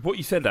 What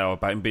you said now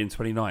about him being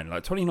 29,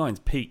 like 29's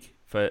peak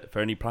for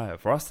any player.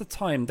 For us to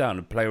tie him down,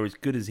 a player as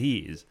good as he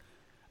is,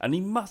 and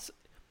he must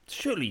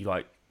surely,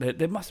 like,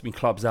 there must have been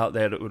clubs out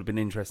there that would have been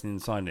interested in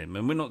signing him.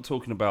 And we're not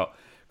talking about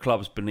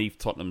clubs beneath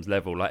Tottenham's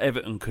level. Like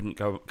Everton couldn't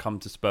come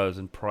to Spurs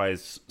and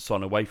prize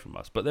Son away from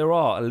us, but there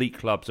are elite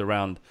clubs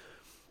around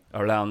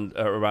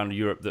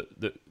Europe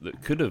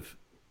that could have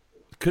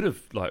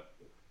like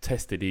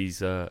tested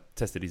his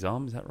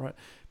arm. Is that right?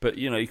 But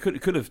you know, he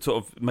could have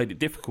sort of made it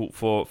difficult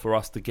for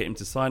us to get him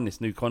to sign this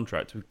new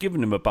contract. We've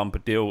given him a bumper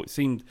deal. It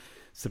seemed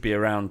to be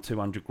around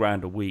 200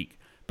 grand a week.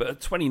 But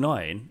at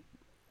 29,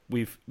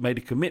 we've made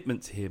a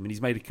commitment to him, and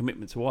he's made a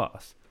commitment to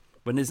us.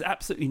 When there's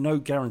absolutely no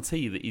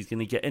guarantee that he's going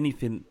to get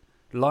anything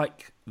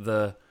like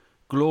the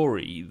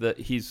glory that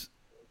his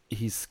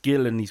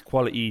skill and his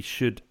quality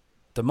should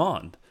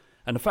demand.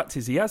 And the fact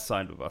is, he has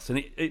signed with us, and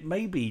it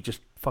maybe he just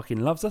fucking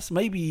loves us.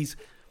 Maybe he's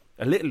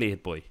a little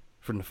eared boy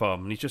from the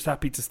farm, and he's just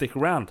happy to stick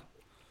around,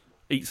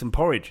 eat some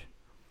porridge,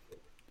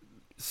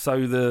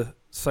 sow the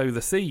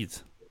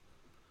seeds,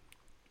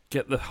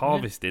 get the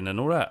harvest in, and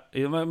all that.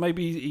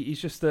 Maybe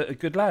he's just a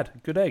good lad, a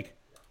good egg.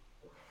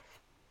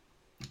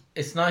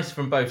 It's nice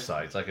from both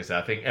sides. Like I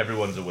said, I think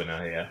everyone's a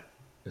winner here.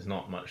 There's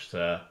not much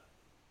to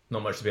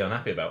be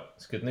unhappy about.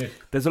 It's good news.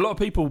 There's a lot of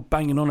people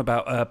banging on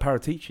about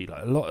Paratici.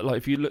 Like a lot,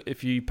 like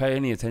if you pay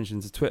any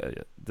attention to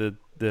Twitter, the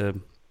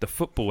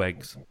football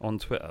eggs on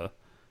Twitter,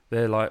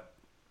 they're like,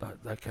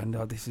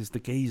 oh, this is the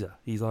geezer.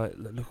 He's like,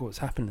 look what's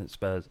happened at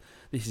Spurs.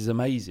 This is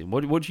amazing.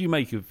 What do you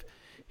make of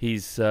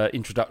his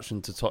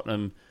introduction to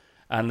Tottenham?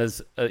 And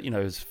as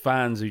as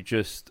fans who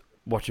just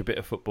watch a bit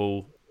of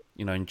football,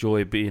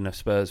 enjoy being a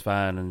Spurs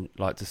fan and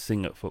like to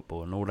sing at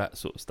football and all that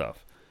sort of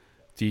stuff.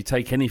 Do you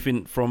take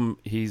anything from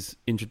his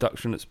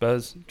introduction at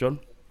Spurs, John?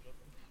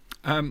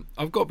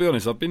 I've got to be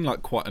honest. I've been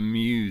quite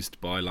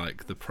amused by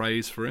the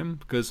praise for him,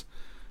 because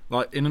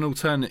in an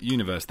alternate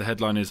universe, the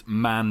headline is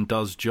 "Man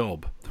Does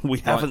Job." We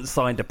haven't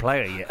signed a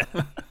player yet.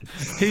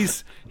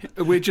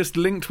 We're just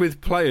linked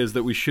with players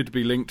that we should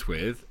be linked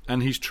with,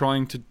 and he's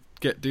trying to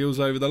get deals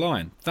over the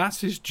line.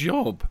 That's his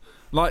job.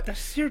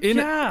 That's your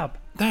job.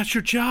 That's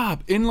your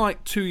job. In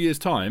 2 years'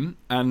 time,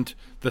 and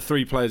the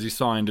 3 players he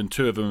signed, and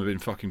 2 of them have been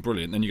fucking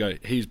brilliant, then you go,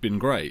 he's been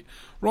great.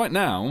 Right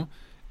now,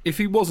 if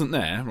he wasn't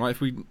there, if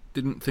we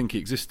didn't think he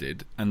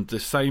existed, and the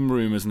same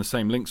rumours and the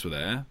same links were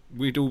there,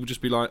 we'd all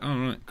just be like,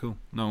 oh, right, cool.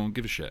 No one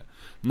give a shit.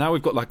 Now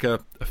we've got a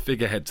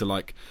figurehead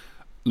to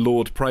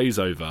lord praise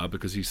over,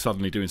 because he's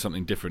suddenly doing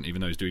something different, even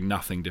though he's doing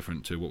nothing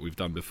different to what we've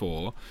done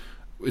before.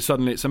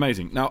 Suddenly it's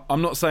amazing. Now,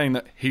 I'm not saying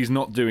that he's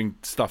not doing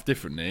stuff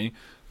differently,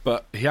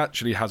 but he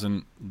actually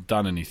hasn't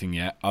done anything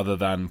yet other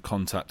than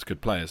contact good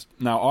players.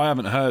 Now, I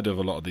haven't heard of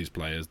a lot of these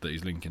players that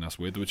he's linking us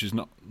with, which is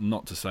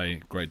not to say a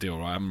great deal.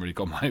 Right? I haven't really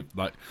got my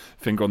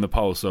finger on the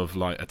pulse of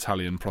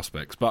Italian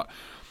prospects, but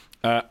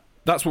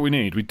that's what we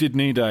need. We did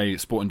need a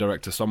sporting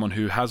director, someone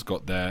who has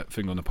got their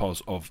finger on the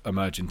pulse of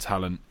emerging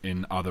talent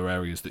in other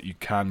areas that you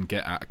can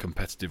get at a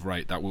competitive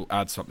rate that will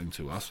add something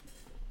to us.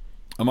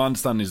 And my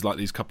understanding is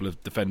these couple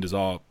of defenders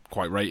are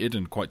quite rated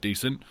and quite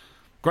decent.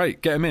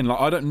 Great, get him in.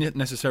 I don't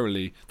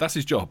necessarily... That's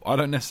his job. I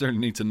don't necessarily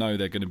need to know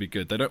they're going to be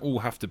good. They don't all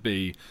have to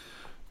be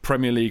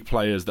Premier League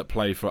players that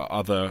play for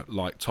other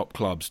top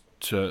clubs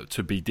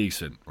to be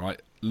decent,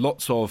 right?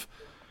 Lots of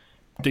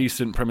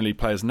decent Premier League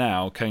players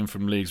now came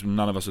from leagues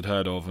none of us had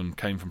heard of, and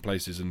came from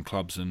places and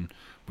clubs, and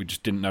we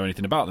just didn't know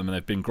anything about them, and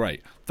they've been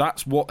great.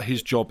 That's what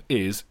his job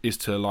is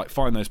to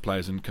find those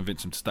players and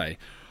convince them to stay.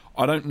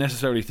 I don't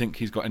necessarily think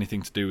he's got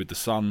anything to do with the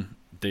Son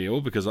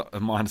deal, because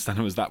my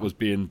understanding was that was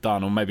being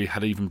done, or maybe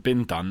had even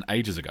been done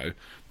ages ago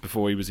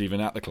before he was even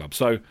at the club.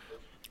 So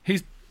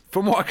he's,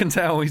 from what I can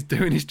tell, he's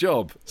doing his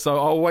job. So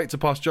I'll wait to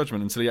pass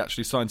judgment until he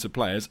actually signs some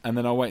players, and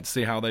then I'll wait to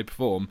see how they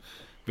perform.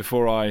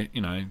 before I,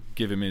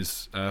 give him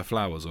his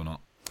flowers or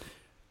not.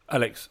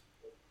 Alex,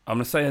 I'm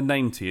going to say a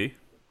name to you.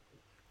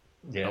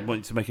 Yeah. I want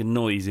you to make a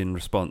noise in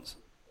response.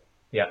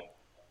 Yeah.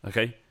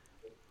 Okay?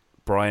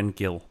 Brian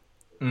Gill.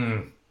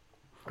 I'm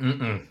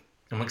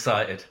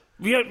excited.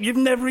 You've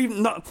never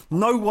even...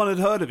 No one had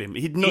heard of him.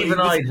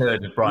 I'd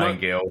heard of Brian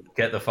Gill.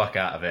 Get the fuck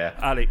out of here.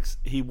 Alex,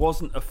 he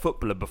wasn't a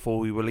footballer before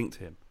we were linked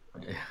to him.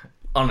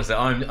 Honestly,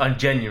 I'm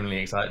genuinely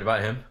excited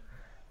about him.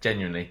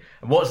 Genuinely.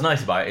 And what's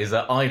nice about it is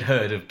that I'd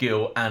heard of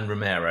Gill and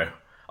Romero.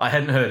 I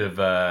hadn't heard of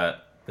the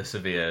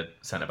Sevilla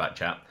centre-back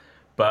chap.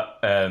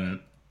 But, Brian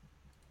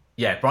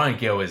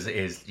Gill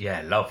is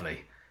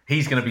lovely.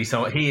 He's going to be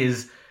someone...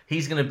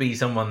 He's going to be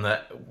someone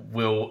that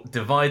will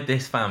divide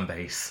this fan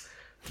base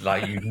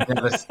like you've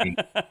never seen.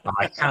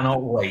 I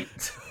cannot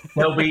wait.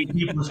 There'll be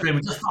people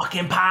screaming, just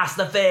fucking pass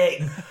the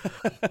thing.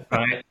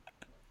 Right?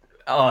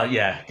 Oh,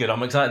 yeah, good.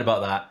 I'm excited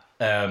about that.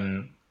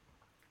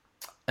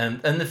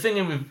 And the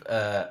thing with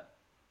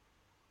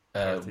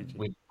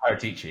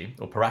Paratici,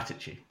 or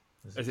Paratici.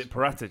 Is it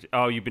Paratici?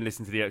 Oh, you've been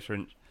listening to the extra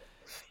inch.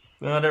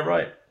 No, they're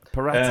right.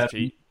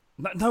 Paratici.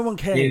 No one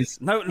cares.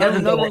 No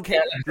one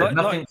cares.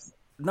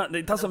 No,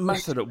 it doesn't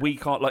matter that we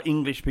can't,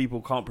 English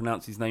people can't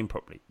pronounce his name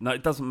properly. No,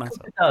 it doesn't matter.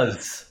 It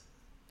does.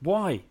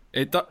 Why?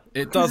 It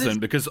doesn't,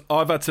 because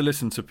I've had to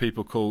listen to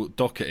people call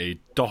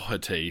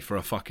Doherty for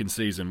a fucking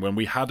season when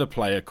we had a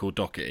player called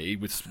Doherty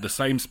with the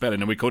same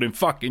spelling and we called him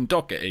fucking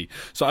Doherty.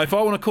 So if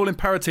I want to call him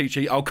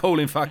Paratici, I'll call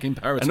him fucking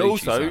Paratici. And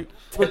also,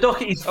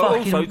 Doherty's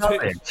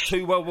fucking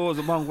two World Wars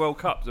and one World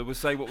Cup, so we'll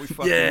say what we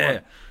fucking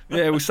like.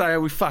 Yeah, we'll say how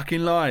we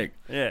fucking like.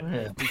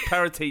 Yeah. He's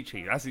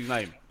Paratici, that's his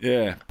name.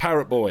 Yeah,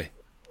 Parrot Boy.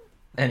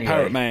 Anyway.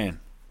 Parrot Man.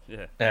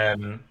 Yeah.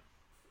 I'm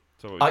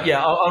like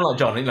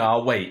John.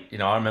 I'll wait.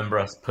 I remember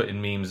us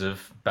putting memes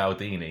of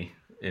Baldini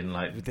in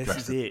This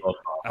is it,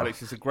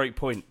 Alex. It's a great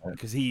point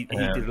because he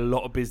did a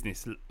lot of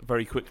business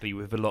very quickly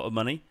with a lot of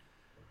money.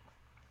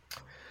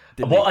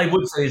 I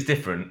would say is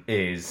different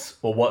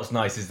what's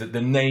nice is that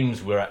the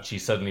names we're actually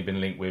suddenly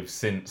been linked with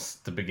since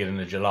the beginning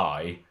of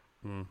July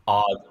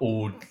are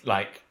all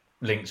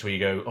links where you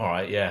go, all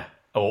right, yeah,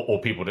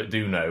 or people that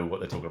do know what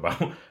they're talking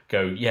about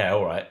go, yeah,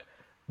 all right.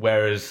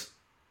 Whereas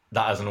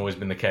that hasn't always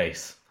been the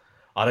case.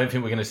 I don't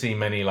think we're going to see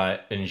many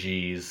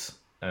Ngis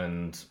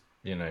and,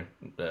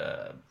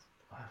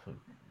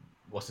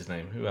 what's his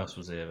name? Who else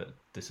was here that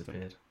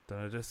disappeared?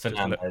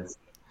 Fernandez.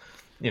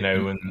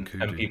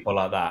 And people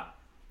like that.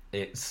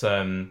 It's...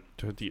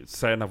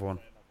 Say another one.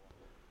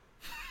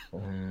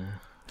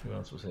 Who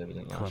else was here that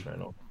didn't last very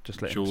long?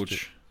 Just let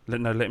George.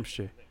 Let him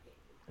stew.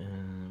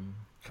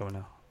 Come on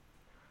now.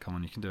 Come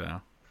on, you can do it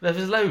now.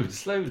 There's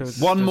loads.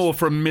 One more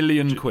for £1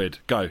 million.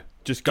 Go.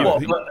 Just go.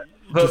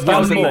 But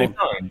one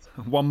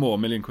more,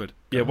 £1 million.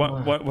 Yeah,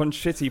 one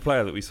shitty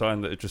player that we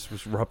signed that just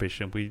was rubbish,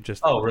 and we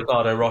just... Oh,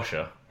 Ricardo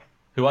Rocha,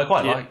 who I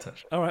quite liked,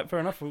 actually. All right, fair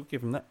enough, we'll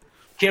give him that.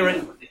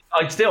 Kieran,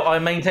 I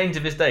maintain to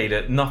this day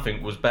that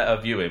nothing was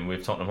better viewing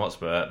with Tottenham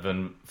Hotspur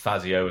than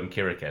Fazio and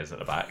Kirikez at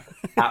the back.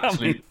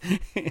 Absolutely.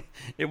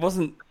 It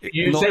wasn't...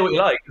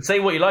 Say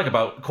what you like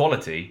about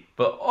quality,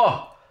 but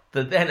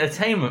the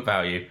entertainment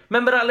value.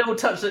 Remember that little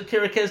touch that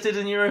Kirikez did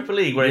in Europa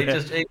League where he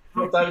just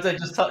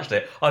touched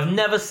it? I've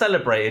never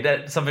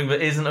celebrated something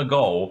that isn't a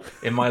goal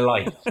in my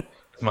life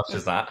as much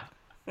as that.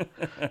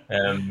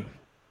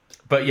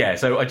 But yeah,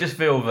 so I just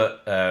feel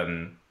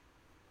that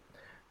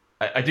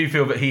I do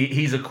feel that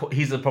he's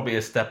probably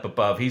a step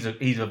above. He's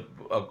a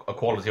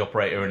quality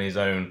operator in his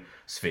own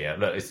sphere.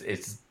 Look,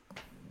 it's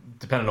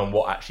depending on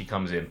what actually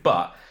comes in,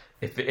 but.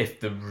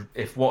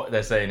 If what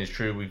they're saying is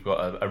true, we've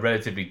got a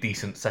relatively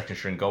decent second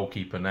string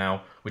goalkeeper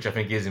now, which I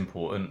think is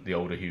important. The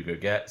older Hugo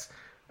gets,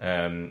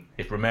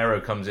 if Romero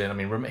comes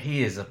in,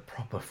 he is a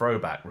proper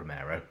throwback.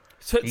 Romero.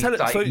 I'm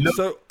not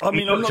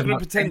going to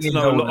pretend to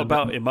know a lot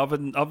about him, other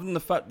than the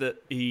fact that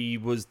he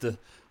was the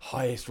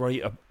highest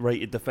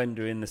rated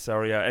defender in the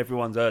Serie A.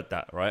 Everyone's heard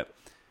that, right?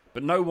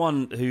 But no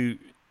one who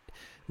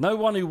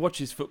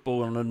watches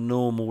football on a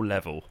normal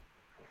level.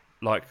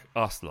 Like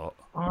us lot.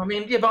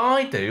 But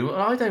I do.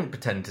 I don't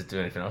pretend to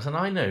do anything else, and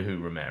I know who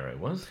Romero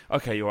was.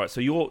 Okay, you're right.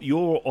 So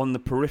you're on the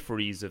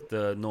peripheries of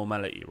the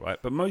normality, right?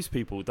 But most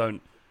people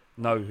don't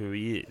know who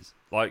he is.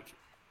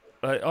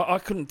 I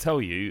couldn't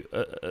tell you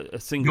a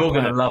single. You're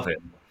going to love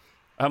him.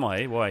 Am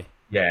I? Why?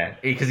 Yeah,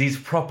 because he's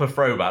proper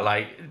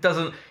throwback. It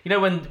doesn't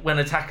when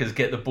attackers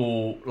get the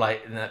ball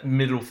in that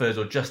middle third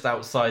or just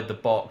outside the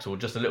box or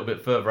just a little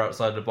bit further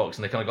outside the box,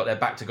 and they kind of got their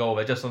back to goal.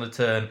 They're just on a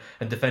turn,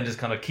 and defenders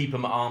kind of keep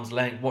them at arm's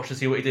length. Watch to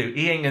see what he do.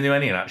 He ain't gonna do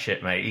any of that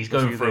shit, mate. He's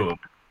going through them.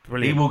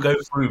 Brilliant. He will go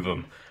through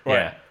them. Right.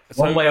 Yeah,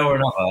 one way or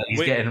another,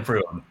 he's getting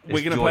through them.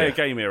 We're going to play a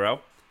game here, Al.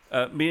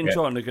 Me and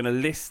John are going to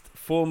list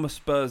former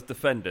Spurs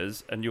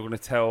defenders, and you're going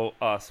to tell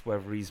us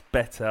whether he's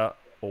better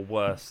or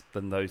worse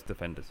than those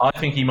defenders. I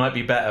think he might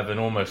be better than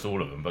almost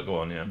all of them, but go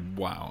on, yeah.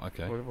 Wow,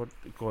 okay.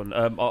 Go on.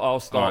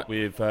 I'll start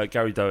with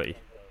Gary Doherty.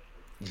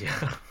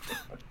 Yeah.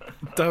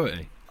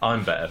 Doherty?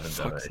 I'm better than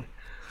Doherty.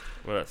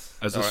 Well,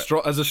 as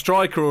a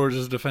striker or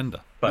as a defender?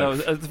 Both. No,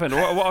 as a defender.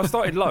 I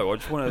started low. I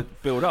just want to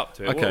build up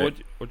to it. Okay.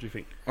 What do you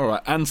think? All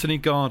right, Anthony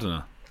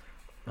Gardner.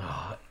 Do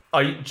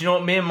you know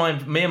what? Me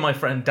and my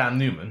friend Dan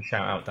Newman,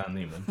 shout out Dan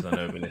Newman, because I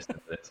know we're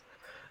listening to this.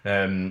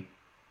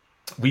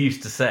 We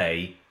used to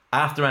say,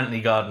 after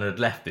Anthony Gardner had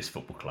left this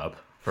football club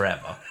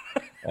forever,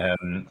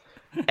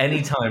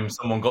 anytime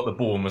someone got the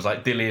ball and was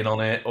like dillying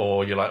on it,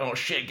 or you're like, oh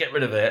shit, get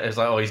rid of it, it's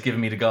like, oh, he's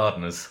giving me the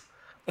Gardeners.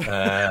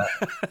 And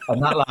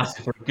that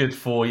lasted for a good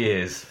 4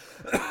 years.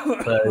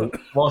 So,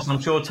 whilst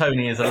I'm sure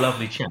Tony is a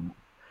lovely champ,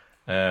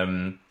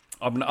 him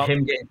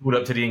getting called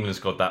up to the England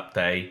squad that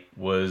day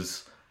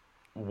was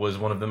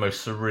one of the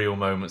most surreal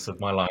moments of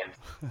my life.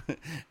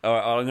 All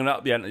right, I'm going to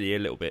up the ante a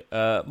little bit.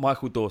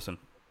 Michael Dawson.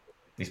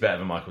 He's better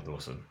than Michael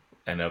Dawson,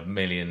 and a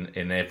million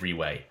in every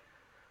way.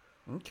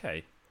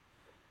 Okay.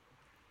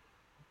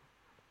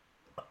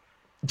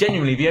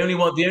 Genuinely, the only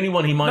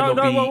one he might not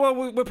be.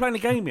 No, we're playing a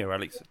game here,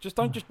 Alex.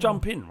 Don't just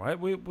jump in, right?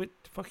 We're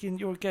fucking.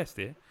 You're a guest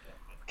here.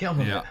 Get on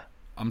with it.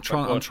 I'm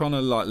trying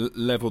to like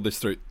level this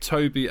through.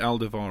 Toby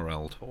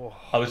Alderweireld. Oh.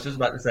 I was just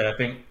about to say, I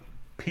think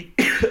peak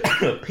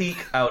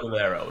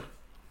Alderweireld.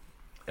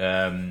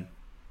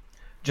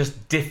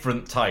 Just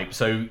different type.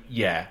 So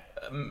yeah,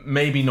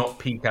 maybe not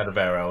peak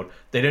Alderweireld.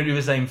 They don't do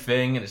the same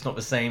thing, and it's not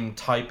the same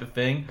type of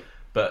thing.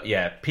 But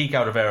yeah, peak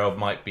Alderweireld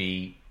might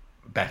be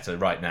better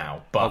right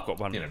now. But I've got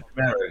one.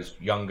 Romero's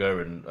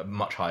younger and a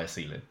much higher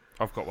ceiling.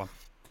 I've got one.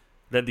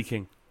 Ledley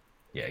King.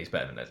 Yeah, he's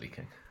better than Ledley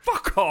King.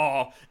 Fuck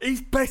off!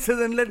 He's better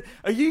than Ledley.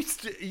 Do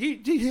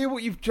you hear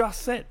what you've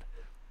just said?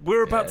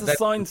 We're about to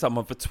sign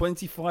someone for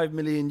 25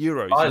 million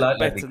euros. I love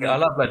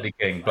Ledley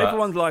King. But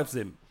everyone loves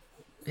him.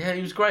 Yeah,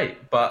 he was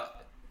great,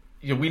 but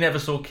we never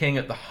saw King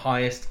at the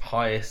highest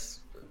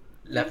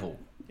level.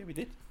 Yeah, we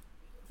did.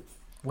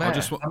 Where? I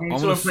saw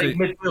him play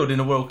midfield in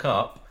the World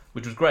Cup,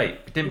 which was great.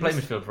 He didn't play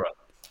midfield for us.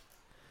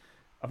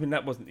 I mean,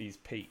 that wasn't his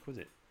peak, was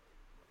it?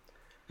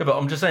 Yeah, but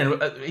I'm just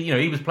saying,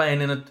 he was playing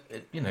in a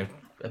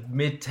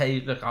mid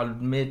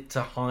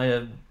to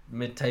higher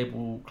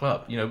mid-table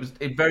club. It was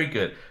very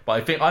good.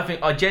 But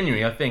I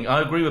genuinely think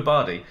I agree with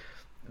Bardi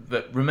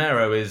that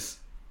Romero is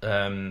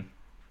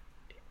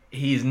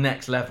he's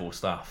next level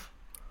stuff.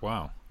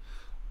 Wow.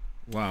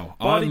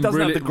 Bardi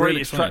doesn't have the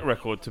greatest track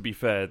record, to be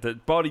fair.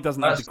 That Bardi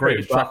doesn't have the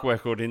greatest track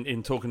record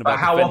in talking about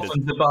defenders.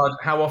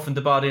 How often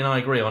do Bardi and I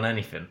agree on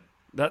anything?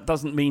 That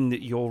doesn't mean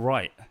that you're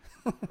right.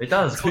 It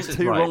does. Of course it's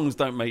Two right. wrongs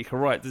don't make a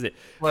right, does it?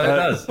 Well,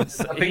 it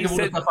does. I think all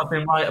the stuff I've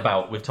been right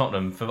about with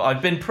Tottenham,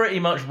 I've been pretty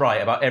much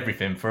right about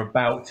everything for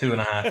about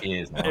 2.5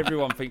 years now.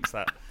 Everyone thinks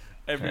that.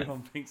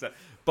 Everyone thinks that.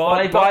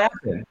 I have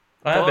been.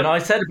 I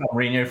said about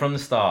Mourinho from the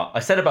start. I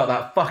said about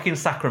that fucking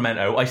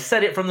Sacramento. I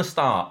said it from the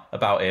start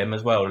about him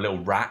as well, a little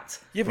rat.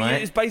 Yeah,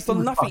 but it's based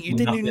on nothing. You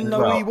didn't even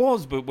know who he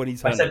was, but when he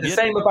turned I said the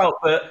same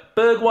about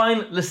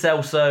Bergwijn, Lo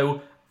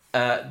Celso,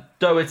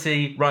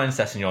 Doherty, Ryan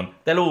Sessegnon.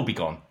 They'll all be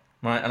gone,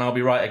 right? And I'll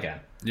be right again.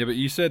 Yeah, but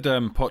you said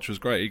Poch was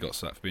great. He got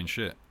sacked for being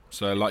shit.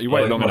 So, you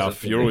wait long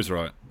enough, you're always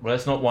right. Well,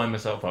 let's not wind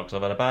myself up because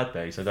I've had a bad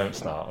day, so don't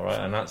start, all right?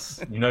 And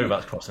that's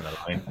crossing a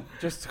line.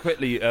 Just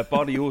quickly,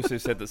 Bardi also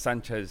said that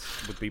Sanchez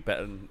would be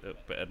better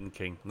than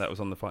King. That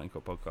was on the Fighting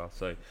Cock podcast.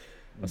 So,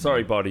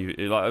 sorry, Bardi.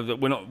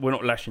 We're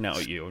not lashing out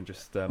at you. I'm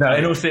just no.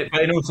 In all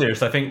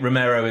seriousness, I think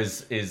Romero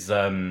is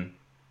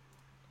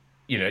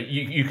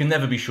you can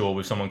never be sure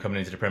with someone coming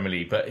into the Premier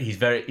League, but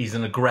he's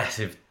an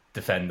aggressive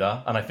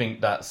defender, and I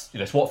think that's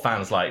it's what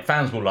fans like.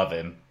 Fans will love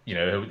him.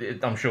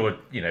 I'm sure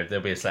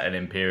there'll be a settling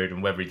in period,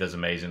 and whether he does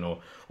amazing or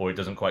it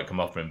doesn't quite come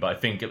off for him. But I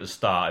think at the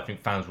start, I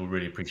think fans will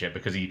really appreciate it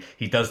because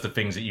he does the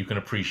things that you can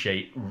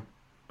appreciate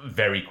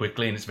very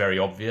quickly, and it's very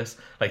obvious.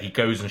 Like he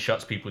goes and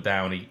shuts people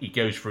down. He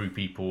goes through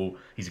people.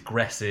 He's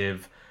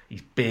aggressive.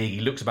 He's big.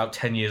 He looks about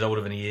 10 years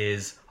older than he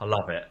is. I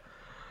love it.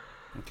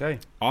 Okay,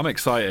 I'm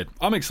excited,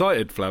 Flav. I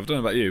don't know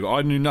about you, but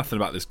I knew nothing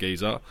about this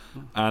geezer,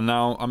 and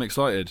now I'm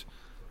excited.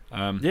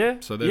 So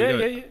there we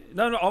go. Yeah.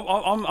 No,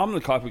 I'm the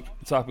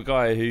type of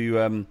guy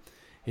who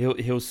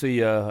he'll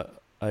see a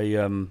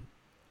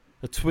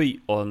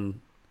tweet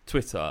on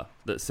Twitter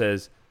that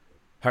says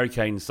Harry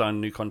Kane signed a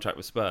new contract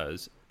with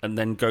Spurs, and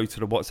then go to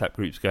the WhatsApp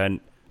groups going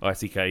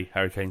ICK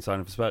Harry Kane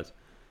signing for Spurs,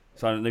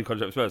 signing a new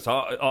contract with Spurs. So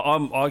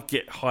I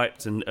get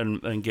hyped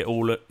and get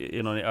all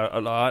in on it.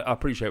 I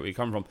appreciate where you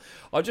come from.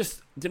 Do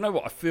you know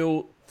what? I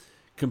feel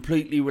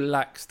completely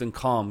relaxed and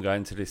calm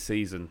going to this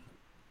season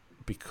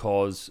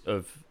because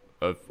of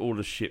all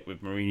the shit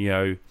with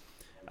Mourinho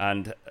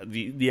and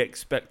the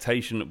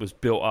expectation that was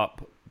built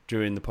up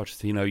during the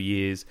Pochettino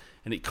years.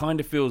 And it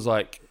kind of feels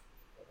like,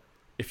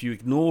 if you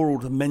ignore all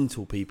the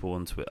mental people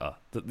on Twitter,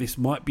 that this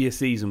might be a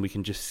season we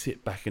can just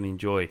sit back and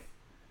enjoy.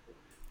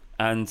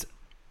 And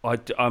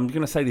I'm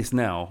going to say this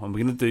now, and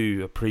we're going to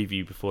do a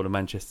preview before the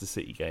Manchester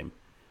City game,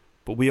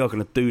 but we are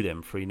going to do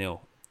them 3-0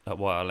 at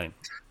White Hart Lane.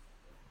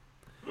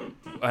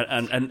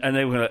 And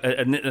they were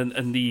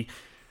and the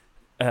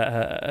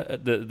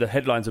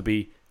headlines will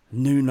be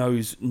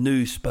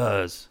new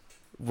Spurs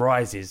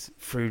rises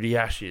through the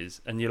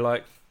ashes, and you're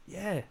like,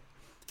 yeah,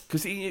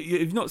 because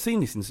you've not seen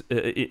this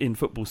in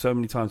football so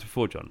many times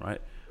before, John, right?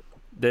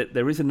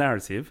 There is a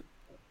narrative,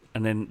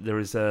 and then there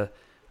is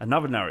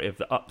another narrative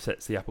that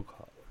upsets the apple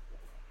cart.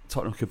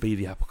 Tottenham could be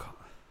the apple cart.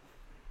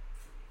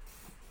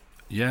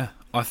 Yeah,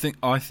 I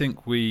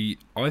think we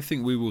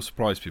will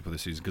surprise people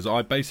this season because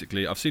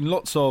I've seen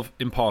lots of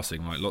in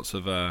passing, like lots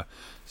of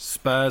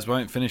Spurs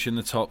won't finish in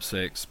the top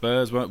 6,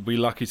 Spurs won't be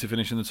lucky to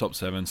finish in the top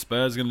 7,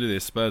 Spurs are going to do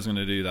this, Spurs are going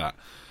to do that.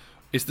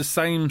 It's the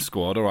same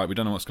squad, all right. We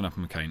don't know what's going to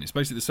happen with Kane. It's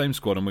basically the same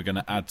squad, and we're going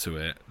to add to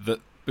it.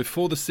 That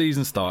before the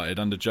season started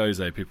under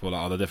Jose, people were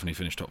like, "Oh, they'll definitely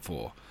finish top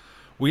 4."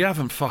 We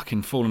haven't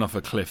fucking fallen off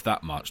a cliff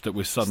that much that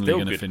we're suddenly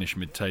going to finish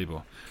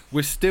mid-table.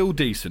 We're still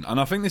decent,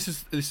 and I think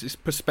this is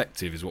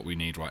perspective is what we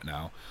need right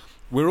now.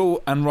 We're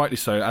all, and rightly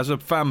so, as a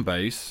fan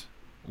base,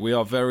 we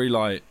are very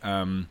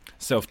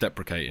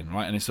self-deprecating,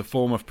 right? And it's a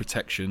form of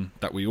protection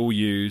that we all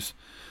use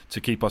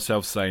to keep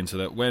ourselves sane, so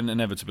that when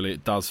inevitably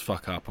it does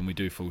fuck up and we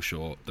do fall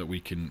short, that we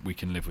can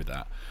live with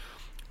that.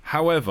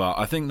 However,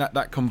 I think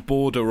that can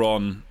border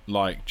on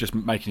like just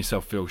making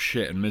yourself feel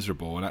shit and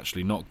miserable and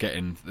actually not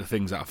getting the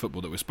things out of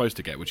football that we're supposed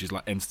to get, which is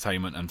like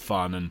entertainment and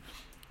fun and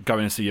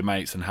going to see your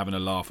mates and having a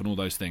laugh and all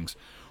those things.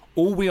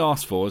 All we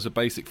ask for is a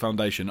basic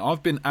foundation.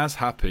 I've been as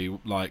happy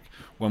like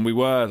when we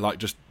were like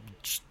just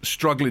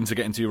struggling to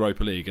get into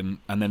Europa League and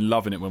then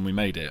loving it when we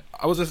made it.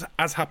 I was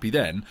as happy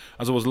then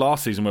as I was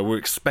last season where we were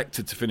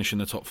expected to finish in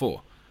the top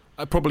 4.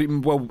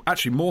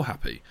 Actually more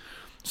happy.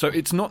 So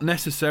it's not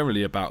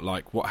necessarily about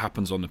like what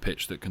happens on the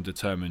pitch that can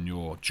determine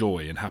your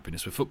joy and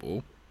happiness with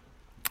football,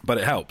 but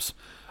it helps.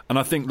 And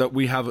I think that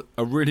we have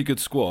a really good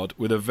squad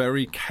with a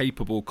very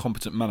capable,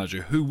 competent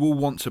manager who will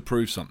want to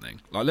prove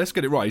something. Like, let's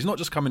get it right. He's not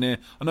just coming here.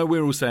 I know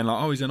we're all saying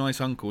like, oh, he's a nice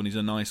uncle and he's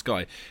a nice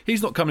guy.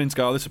 He's not coming in to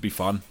go, oh, this will be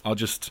fun. I'll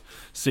just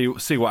see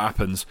what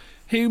happens.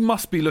 He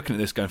must be looking at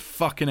this going,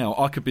 fucking hell,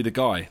 I could be the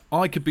guy.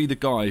 I could be the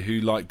guy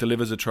who like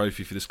delivers a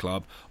trophy for this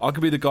club. I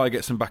could be the guy who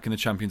gets them back in the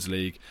Champions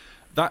League.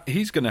 That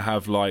he's going to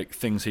have like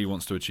things he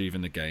wants to achieve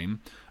in the game,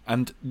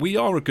 and we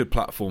are a good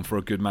platform for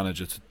a good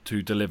manager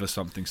to deliver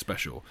something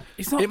special.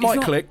 It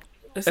might click,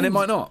 and it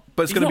might not,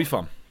 but it's going to be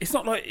fun. It's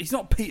not like he's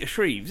not Peter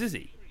Shreves, is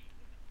he?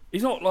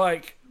 He's not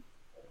like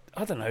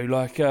I don't know,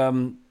 like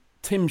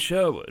Tim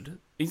Sherwood.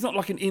 He's not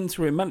like an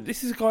interim manager.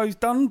 This is a guy who's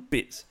done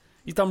bits.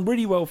 He's done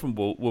really well from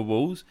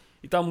Wolves.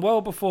 He's done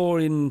well before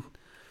in.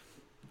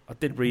 I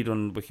did read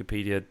on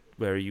Wikipedia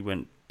where he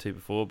went to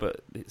before,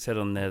 but it said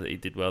on there that he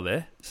did well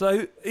there.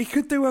 So he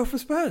could do well for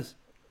Spurs.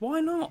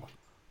 Why not?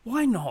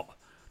 Why not?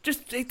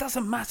 Just it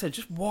doesn't matter.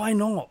 Just why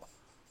not?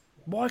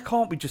 Why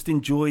can't we just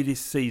enjoy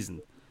this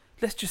season?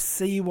 Let's just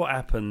see what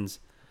happens,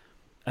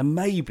 and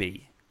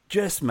maybe,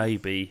 just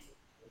maybe,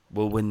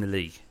 we'll win the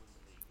league.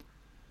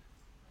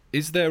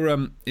 Is there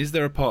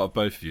a part of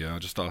both of you? I'll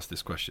just ask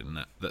this question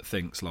that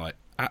thinks like,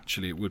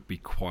 actually, it would be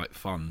quite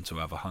fun to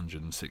have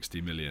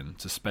 160 million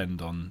to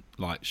spend on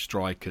like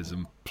strikers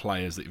and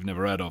players that you've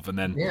never heard of, and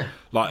then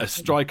like a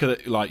striker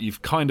that like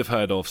you've kind of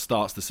heard of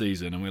starts the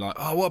season, and we're like,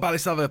 oh, what about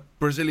this other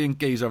Brazilian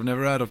geezer I've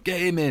never heard of? Get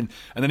him in,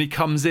 and then he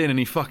comes in and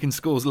he fucking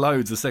scores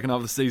loads the second half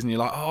of the season. You're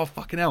like, oh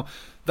fucking hell,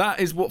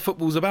 that is what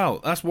football's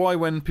about. That's why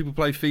when people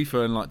play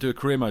FIFA and like do a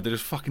career mode, they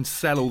just fucking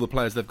sell all the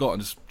players they've got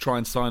and just try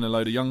and sign a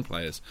load of young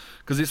players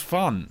because it's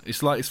fun.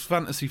 It's like it's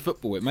fantasy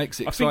football. It makes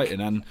it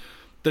exciting and.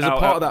 There's a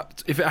part of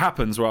that, if it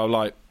happens, where I'm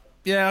like,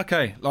 yeah,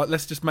 okay, like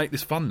let's just make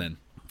this fun then.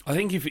 I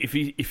think if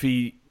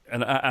he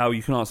and Al,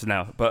 you can answer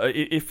now, but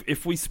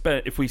if we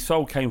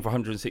sold Kane for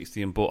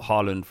 160 and bought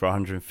Haaland for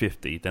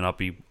 150, then I'd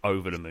be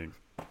over the moon.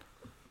 Of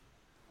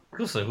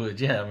course I would,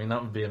 yeah. I mean,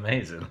 that would be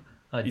amazing.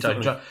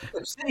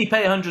 If City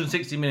pay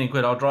 160 million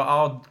quid,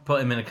 I'll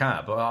put him in a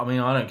cab. But I mean,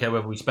 I don't care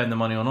whether we spend the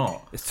money or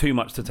not. It's too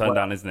much to turn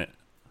down, isn't it?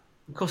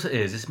 Of course it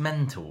is. It's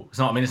mental. It's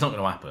not. I mean, it's not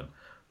going to happen.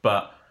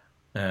 But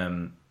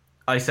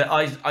I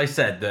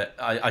said that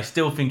I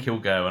still think he'll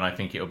go, and I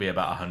think it'll be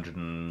about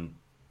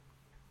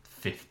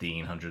 115,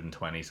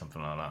 120,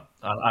 something like that.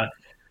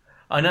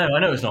 I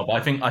know it's not, but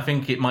I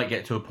think it might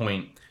get to a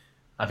point.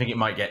 I think it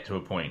might get to a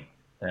point.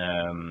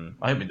 I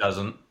hope it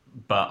doesn't,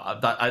 but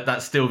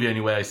that's still the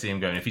only way I see him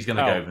going. If he's going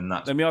to go, then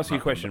that's. Let me ask you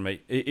a question,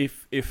 mate.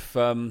 If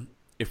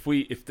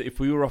we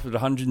were offered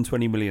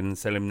 120 million and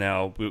sell him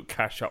now, we'll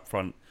cash up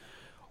front,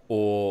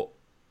 or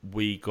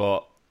we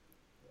got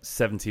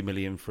 70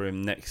 million for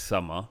him next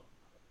summer.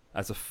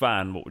 As a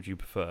fan, what would you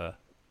prefer?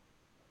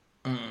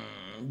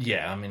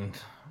 Yeah, I mean,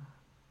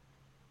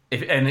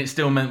 and it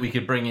still meant we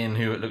could bring in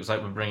who it looks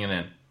like we're bringing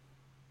in.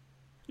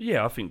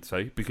 Yeah, I think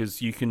so, because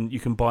you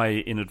can buy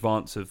in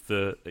advance of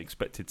the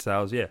expected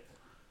sales. Yeah.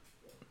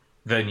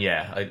 Then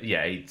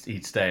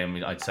he'd stay,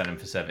 and I'd sell him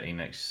for 70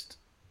 next.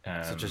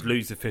 So just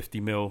lose the 50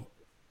 mil.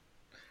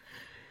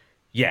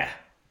 Yeah,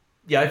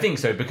 I think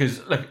so,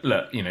 because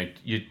look, you know,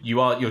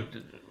 you're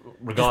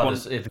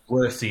regardless if it's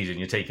worst season,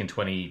 you're taking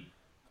 20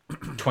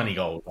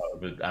 goals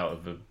out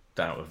of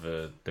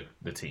the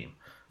team,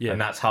 and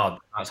that's hard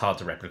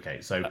to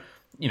replicate. So,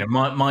 you know,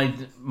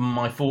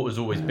 my thought has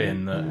always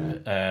been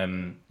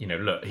that you know,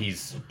 look,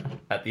 he's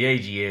at the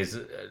age he is,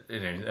 you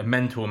know, a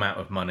mental amount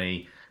of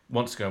money,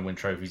 wants to go and win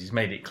trophies. He's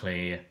made it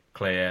clear.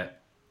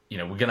 You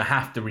know, we're going to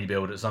have to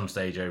rebuild at some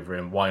stage over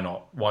him. Why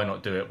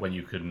not do it when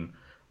you can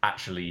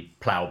actually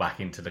plough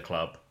back into the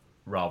club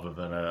rather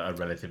than a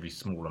relatively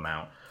small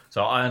amount?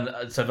 So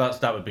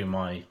that would be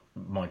my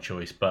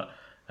choice, but.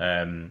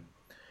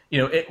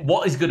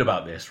 what is good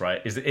about this,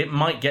 right, is that it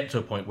might get to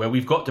a point where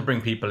we've got to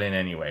bring people in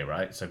anyway,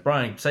 right? So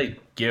Brian, say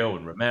Gil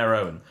and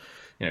Romero,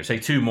 and say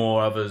two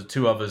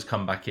others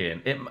come back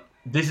in.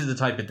 This is the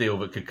type of deal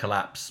that could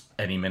collapse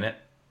any minute.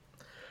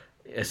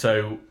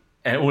 So,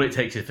 and all it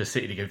takes is for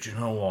City to go, do you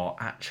know what?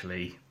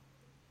 Actually,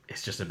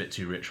 it's just a bit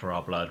too rich for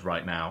our blood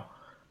right now.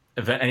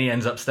 And he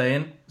ends up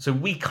staying. So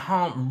we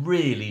can't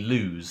really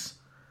lose.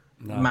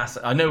 No.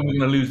 I know we're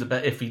going to lose the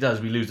best. If he does,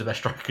 we lose the best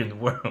striker in the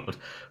world.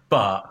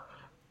 But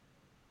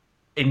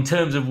in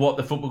terms of where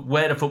the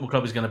football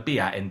club is going to be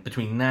at in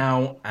between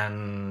now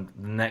and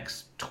the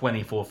next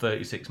 24,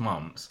 36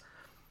 months,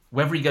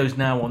 whether he goes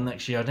now or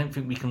next year, I don't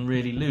think we can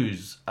really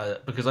lose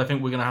because I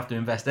think we're going to have to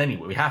invest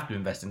anyway. We have to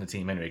invest in the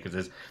team anyway because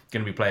there's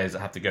going to be players that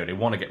have to go. They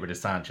want to get rid of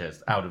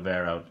Sanchez,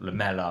 Alderweireld,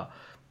 Lamela,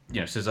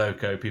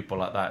 Sissoko, people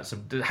like that. So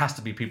there has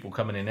to be people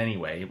coming in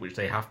anyway, which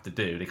they have to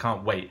do. They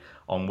can't wait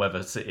on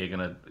whether City are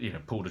going to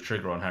pull the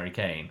trigger on Harry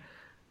Kane.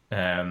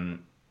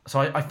 So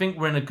I think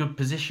we're in a good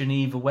position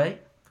either way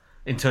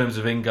in terms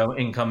of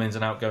incomings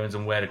and outgoings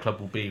and where the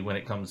club will be when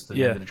it comes to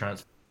the end of the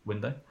transfer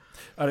window.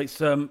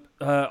 Alex, I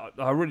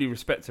really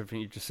respect everything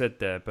you just said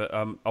there, but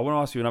I want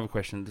to ask you another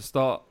question. At the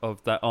start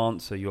of that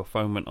answer, your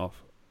phone went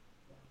off.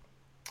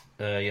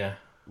 Yeah.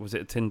 Was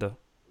it a Tinder?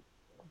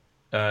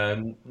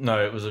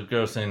 No, it was a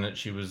girl saying that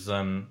she was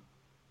going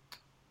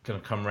to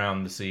come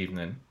round this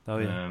evening. Oh,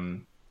 yeah.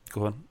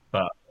 Go on.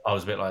 But I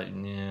was a bit like,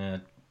 yeah,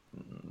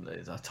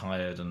 I'm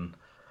tired and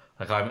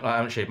like I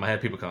haven't shaved my hair.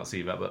 People can't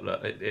see that, but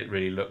look, it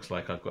really looks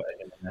like I've got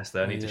a mess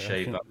there. I need to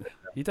shave that.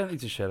 You don't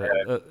need to shave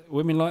that.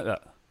 Women like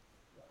that.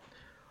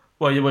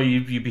 Well,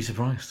 you'd be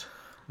surprised.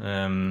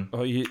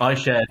 I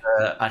shared.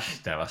 Actually,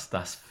 no,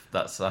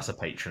 that's a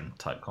patron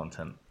type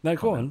content. No,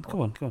 go on.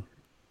 No.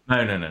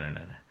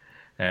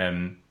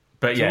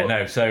 But yeah,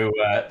 no. So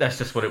that's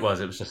just what it was.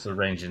 It was just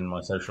arranged in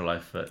my social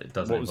life, but it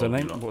doesn't. What was her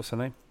name? What's her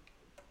name?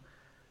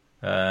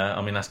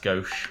 I mean, that's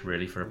gauche,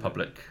 really, for a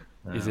public.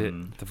 Is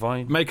it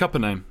Divine? Make up a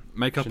name.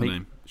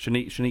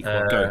 Shanique.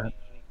 Go.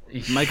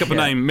 Make up a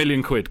name.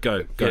 £1,000,000.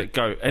 Go. Yeah,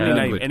 go.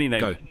 Any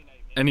name. Go.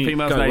 Any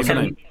female's go.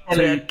 name. What's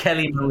her name?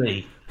 Kelly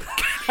Marie.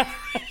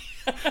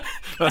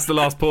 That's the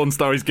last porn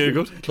star he's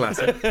googled.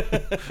 Classic.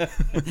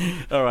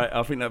 All right,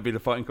 I think that'll be the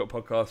Fighting Cock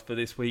podcast for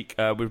this week.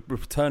 We're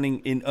returning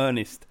in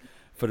earnest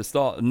for the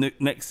start of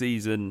next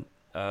season.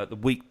 The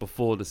week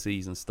before the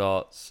season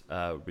starts,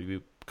 we'll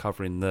be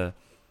covering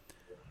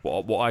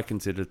what I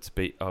consider to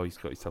be. Oh, he's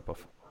got his top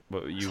off.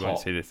 Well, you won't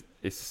see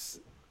this.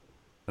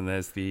 And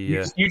there's the.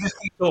 You just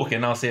keep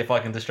talking. I'll see if I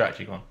can distract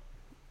you.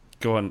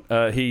 Go on.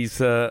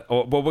 He's. You got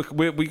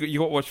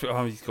to watch.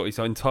 He's got his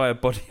entire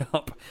body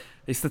up.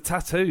 It's the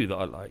tattoo that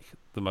I like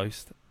the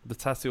most. The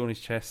tattoo on his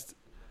chest.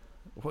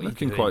 What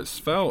looking quite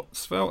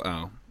svelte,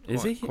 Al.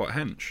 Is he? Quite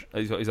hench.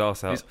 He's got his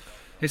arse out.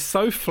 He's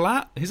so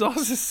flat. His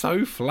arse is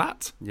so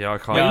flat. Yeah, I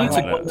can't.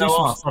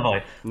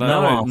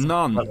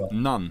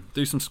 None.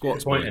 Do some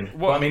squats.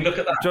 Well, I mean, look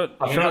at that.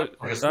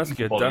 That's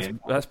good.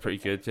 That's pretty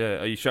good.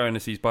 Yeah. Are you showing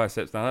us his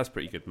biceps now? That's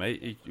pretty good,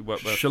 mate.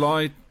 Shall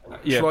I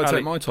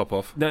take my top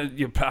off? No,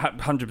 you're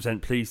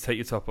 100%. Please take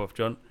your top off,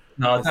 John.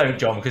 No, don't,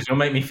 John, because you'll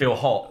make me feel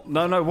hot.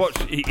 No,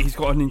 watch. He's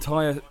got an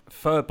entire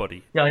fur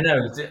body. Yeah, I know.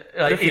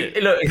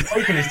 Look, he's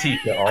taking his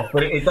t-shirt off,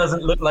 but it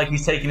doesn't look like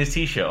he's taking his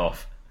t-shirt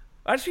off.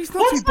 Actually, it's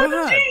not too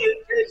bad.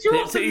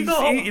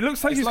 He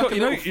looks like he's got,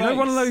 you know,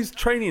 one of those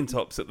training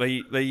tops that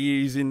they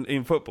use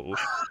in football,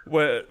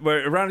 where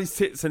around his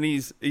tits and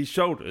his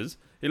shoulders,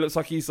 it looks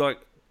like he's like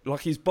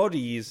his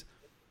body is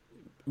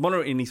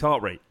monitoring his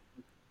heart rate.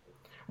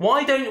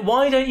 Why do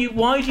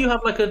you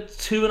have like a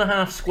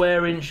 2.5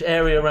 square inch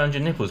area around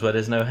your nipples where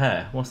there's no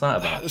hair? What's that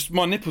about?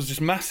 My nipples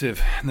just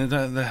massive.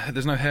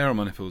 There's no hair on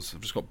my nipples.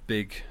 I've just got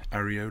big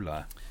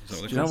areola.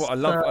 Do you know what I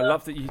love? I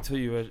love that you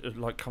two are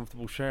like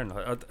comfortable sharing.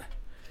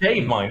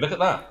 Shave mine. Look at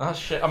that. That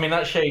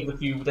shaved a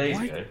few days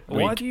ago.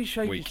 Why do you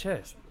shave your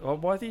chest?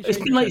 Why do you? It's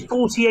been like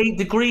 48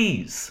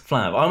 degrees,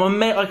 Flav. I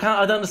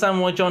don't understand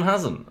why John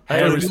hasn't.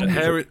 Hair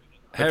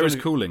is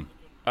cooling.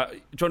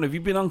 John, have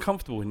you been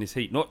uncomfortable in this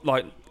heat? Not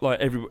like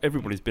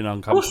everybody's been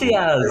uncomfortable. Of course he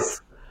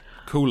has.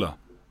 Cooler.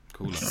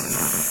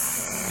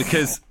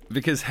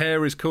 Because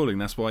hair is cooling.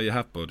 That's why you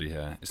have body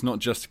hair. It's not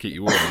just to keep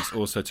you warm. It's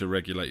also to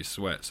regulate your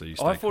sweat, so you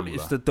stay I thought cooler.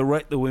 It's to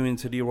direct the women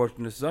to the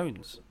erogenous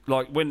zones.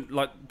 Like when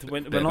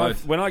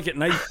I get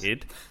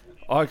naked,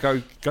 I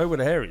go where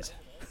the hair is.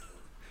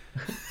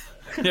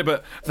 Yeah,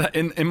 but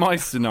in my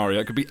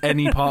scenario, it could be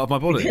any part of my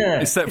body,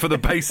 except for the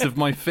base of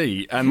my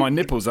feet and my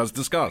nipples, as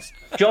discussed.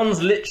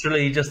 John's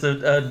literally just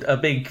a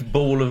big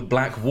ball of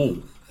black wool.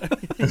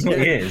 That's what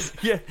he is.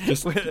 Yeah,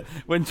 just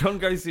when John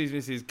goes to his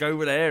missus, go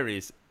where the hair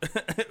is.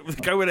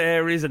 Go where the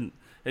hair isn't.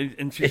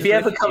 And if he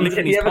ever comes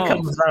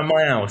around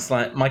my house,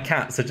 like my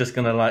cats are just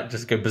gonna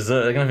just go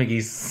berserk. They're gonna think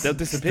they'll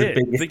disappear.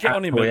 If they get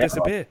on him, they'll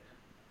disappear.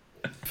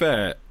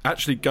 Fair.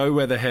 Actually, go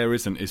where the hair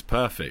isn't is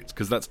perfect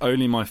because that's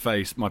only my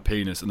face, my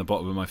penis, and the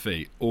bottom of my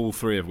feet. All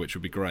three of which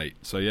would be great.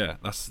 So yeah,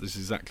 this is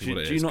exactly what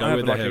it is. Do you not go have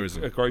where the hair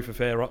isn't. A growth of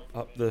hair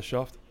up the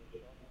shaft?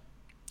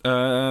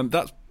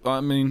 That's I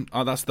mean,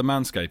 that's the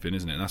manscaping,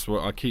 isn't it? That's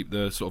where I keep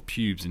the sort of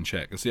pubes in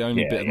check. That's the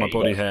only bit of my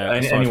body hair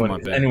aside from my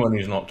beard. Anyone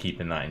who's not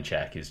keeping that in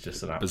check is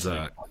just an absolute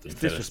berserk. It's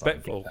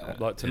disrespectful,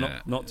 not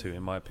to,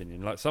 in my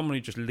opinion. Like someone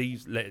who just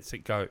lets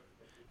it go,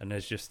 and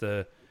there's just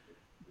a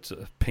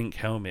sort of pink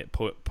helmet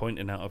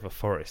pointing out of a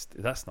forest.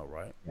 That's not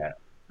right. Yeah.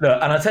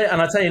 Look, and I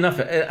tell you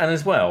nothing. And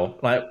as well,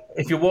 like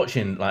if you're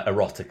watching like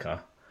erotica,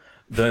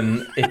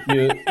 then if like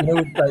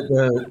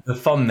the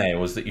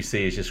thumbnails that you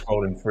see as you're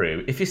scrolling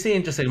through, if you're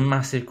seeing just a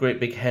massive,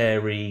 great big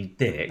hairy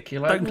dick,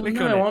 you're like,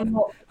 no, I'm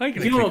not.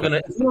 If you're not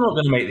gonna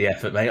make the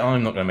effort, mate,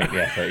 I'm not gonna make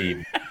the effort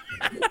either.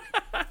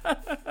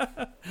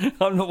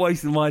 I'm not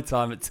wasting my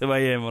time at 2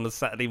 a.m. on a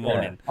Saturday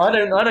morning. Yeah.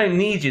 I don't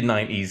need your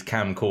 90s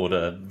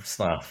camcorder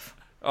stuff.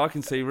 I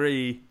can see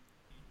Ree.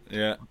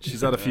 Yeah, she's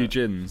had a few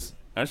gins.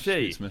 Has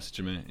she? She's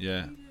messaging me.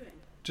 Yeah,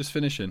 just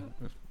finishing.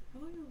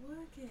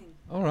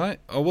 All right,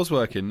 I was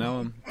working.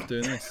 Now I'm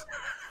doing this.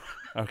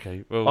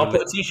 Okay, well, I'll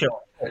put a t-shirt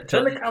on.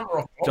 Turn the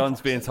camera off.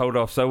 John's being told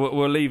off, so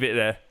we'll leave it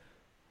there.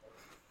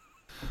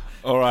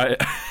 All right,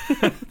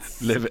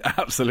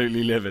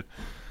 absolutely livid.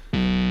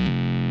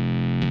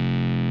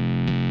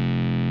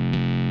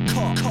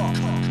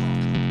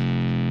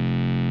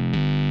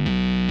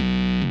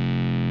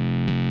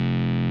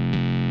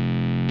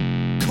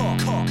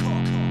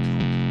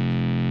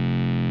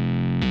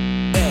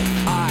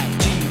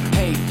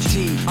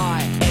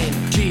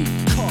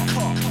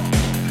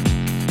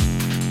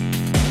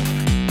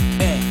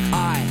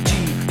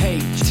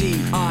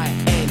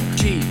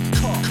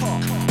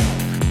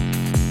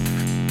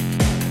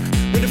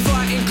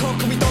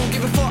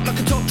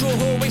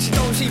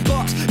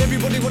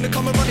 Everybody wanna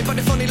come and run it, but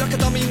they're funny like a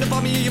dummy in the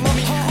bummy of your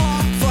mummy.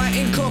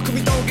 Fighting cock and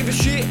we don't give a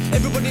shit.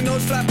 Everybody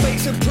knows flat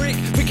bait's a prick.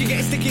 We can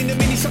get sticky in the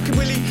mini sucking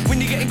willy. When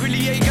you're getting grilly,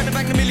 yeah, you're gonna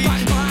bang the millie.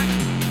 Bang, bang.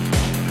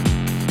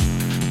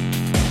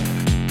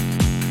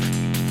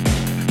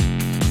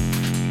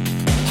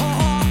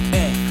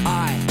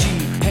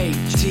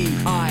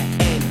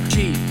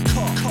 F-I-G-H-T-I-N-G.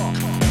 Cock.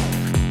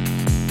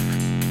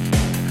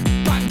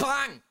 Bang,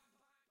 bang.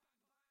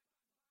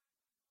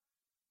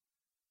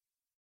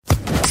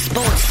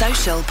 Sports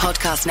Social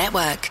Podcast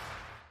Network.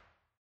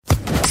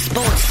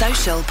 Sports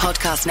Social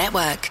Podcast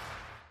Network.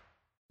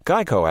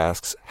 Geico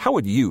asks, how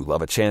would you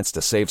love a chance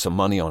to save some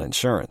money on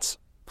insurance?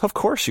 Of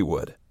course you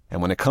would.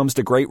 And when it comes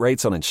to great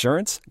rates on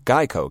insurance,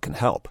 Geico can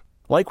help.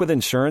 Like with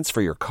insurance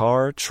for your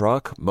car,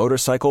 truck,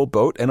 motorcycle,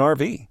 boat, and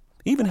RV.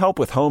 Even help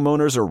with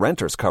homeowners or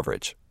renters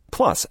coverage.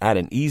 Plus, add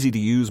an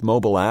easy-to-use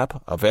mobile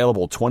app,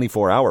 available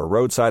 24-hour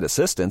roadside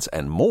assistance,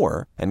 and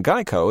more, and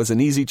Geico is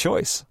an easy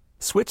choice.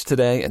 Switch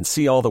today and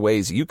see all the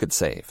ways you could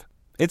save.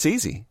 It's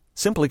easy.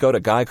 Simply go to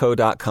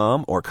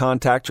geico.com or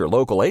contact your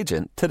local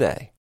agent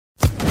today.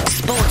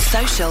 Sports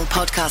Social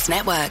Podcast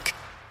Network.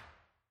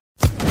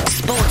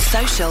 Sports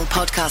Social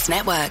Podcast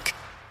Network.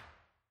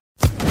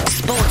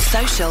 Sports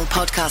Social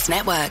Podcast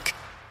Network.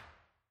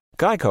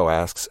 Geico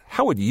asks,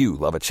 how would you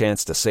love a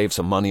chance to save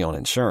some money on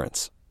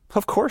insurance?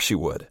 Of course you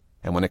would.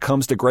 And when it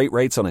comes to great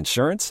rates on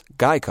insurance,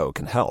 Geico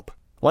can help.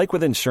 Like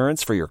with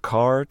insurance for your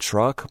car,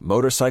 truck,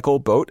 motorcycle,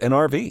 boat, and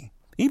RV.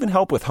 Even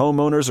help with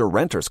homeowners or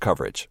renters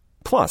coverage.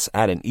 Plus,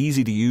 add an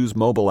easy-to-use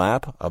mobile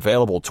app,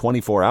 available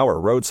 24-hour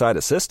roadside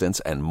assistance,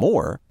 and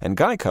more, and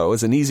Geico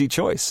is an easy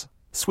choice.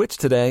 Switch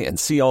today and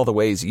see all the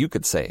ways you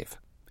could save.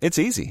 It's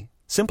easy.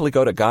 Simply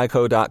go to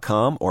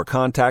geico.com or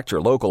contact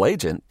your local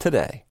agent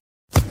today.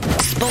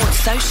 Sports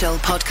Social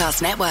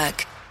Podcast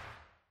Network.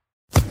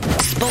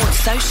 Sports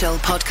Social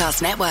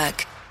Podcast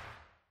Network.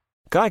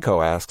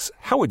 Geico asks,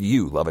 how would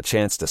you love a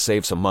chance to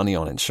save some money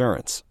on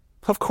insurance?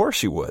 Of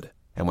course you would.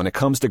 And when it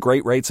comes to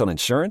great rates on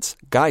insurance,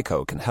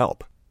 Geico can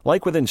help.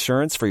 Like with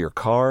insurance for your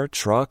car,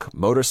 truck,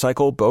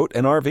 motorcycle, boat,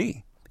 and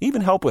RV.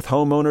 Even help with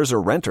homeowners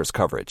or renters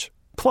coverage.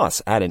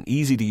 Plus, add an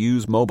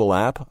easy-to-use mobile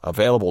app,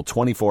 available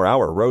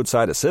 24-hour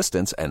roadside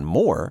assistance, and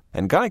more,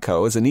 and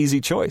Geico is an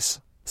easy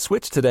choice.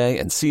 Switch today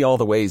and see all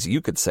the ways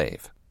you could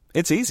save.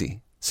 It's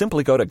easy.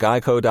 Simply go to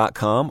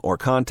geico.com or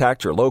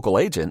contact your local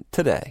agent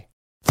today.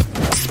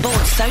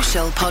 Sports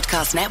Social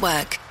Podcast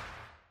Network.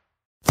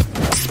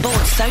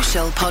 Sports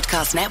Social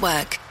Podcast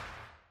Network.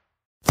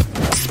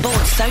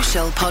 Sports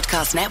Social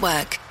Podcast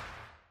Network.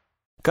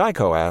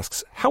 Geico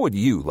asks, how would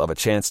you love a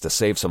chance to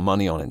save some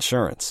money on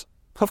insurance?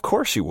 Of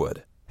course you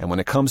would. And when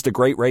it comes to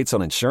great rates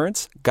on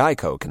insurance,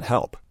 Geico can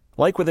help.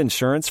 Like with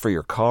insurance for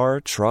your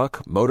car,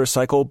 truck,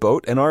 motorcycle,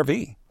 boat, and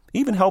RV.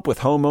 Even help with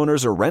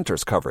homeowners or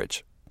renters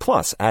coverage.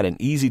 Plus, add an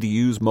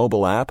easy-to-use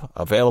mobile app,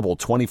 available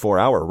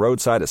 24-hour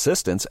roadside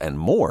assistance, and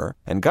more,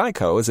 and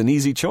Geico is an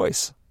easy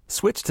choice.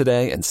 Switch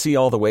today and see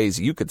all the ways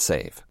you could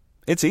save.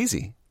 It's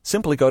easy.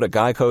 Simply go to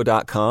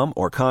geico.com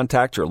or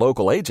contact your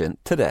local agent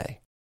today.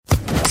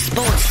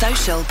 Sports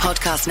Social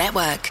Podcast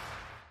Network.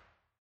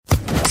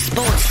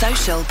 Sports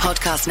Social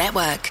Podcast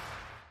Network.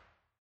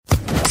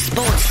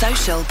 Sports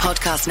Social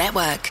Podcast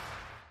Network.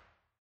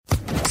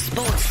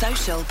 Sports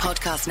Social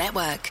Podcast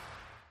Network.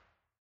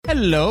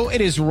 Hello,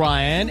 it is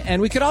Ryan,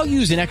 and we could all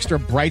use an extra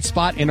bright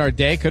spot in our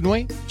day, couldn't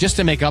we? Just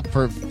to make up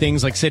for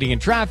things like sitting in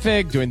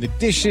traffic, doing the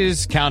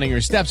dishes, counting your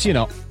steps, you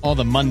know, all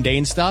the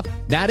mundane stuff.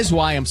 That is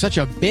why I'm such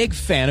a big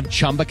fan of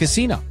Chumba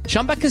Casino.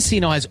 Chumba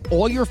Casino has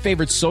all your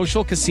favorite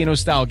social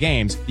casino-style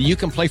games that you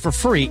can play for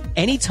free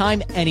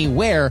anytime,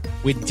 anywhere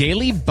with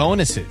daily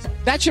bonuses.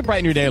 That should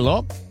brighten your day a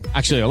little.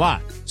 Actually, a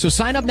lot. So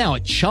sign up now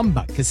at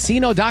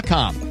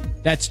ChumbaCasino.com.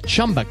 That's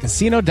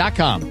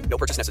ChumbaCasino.com. No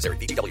purchase necessary.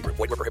 VGW Group.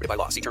 Void where prohibited by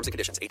law. See terms and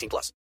conditions. 18+.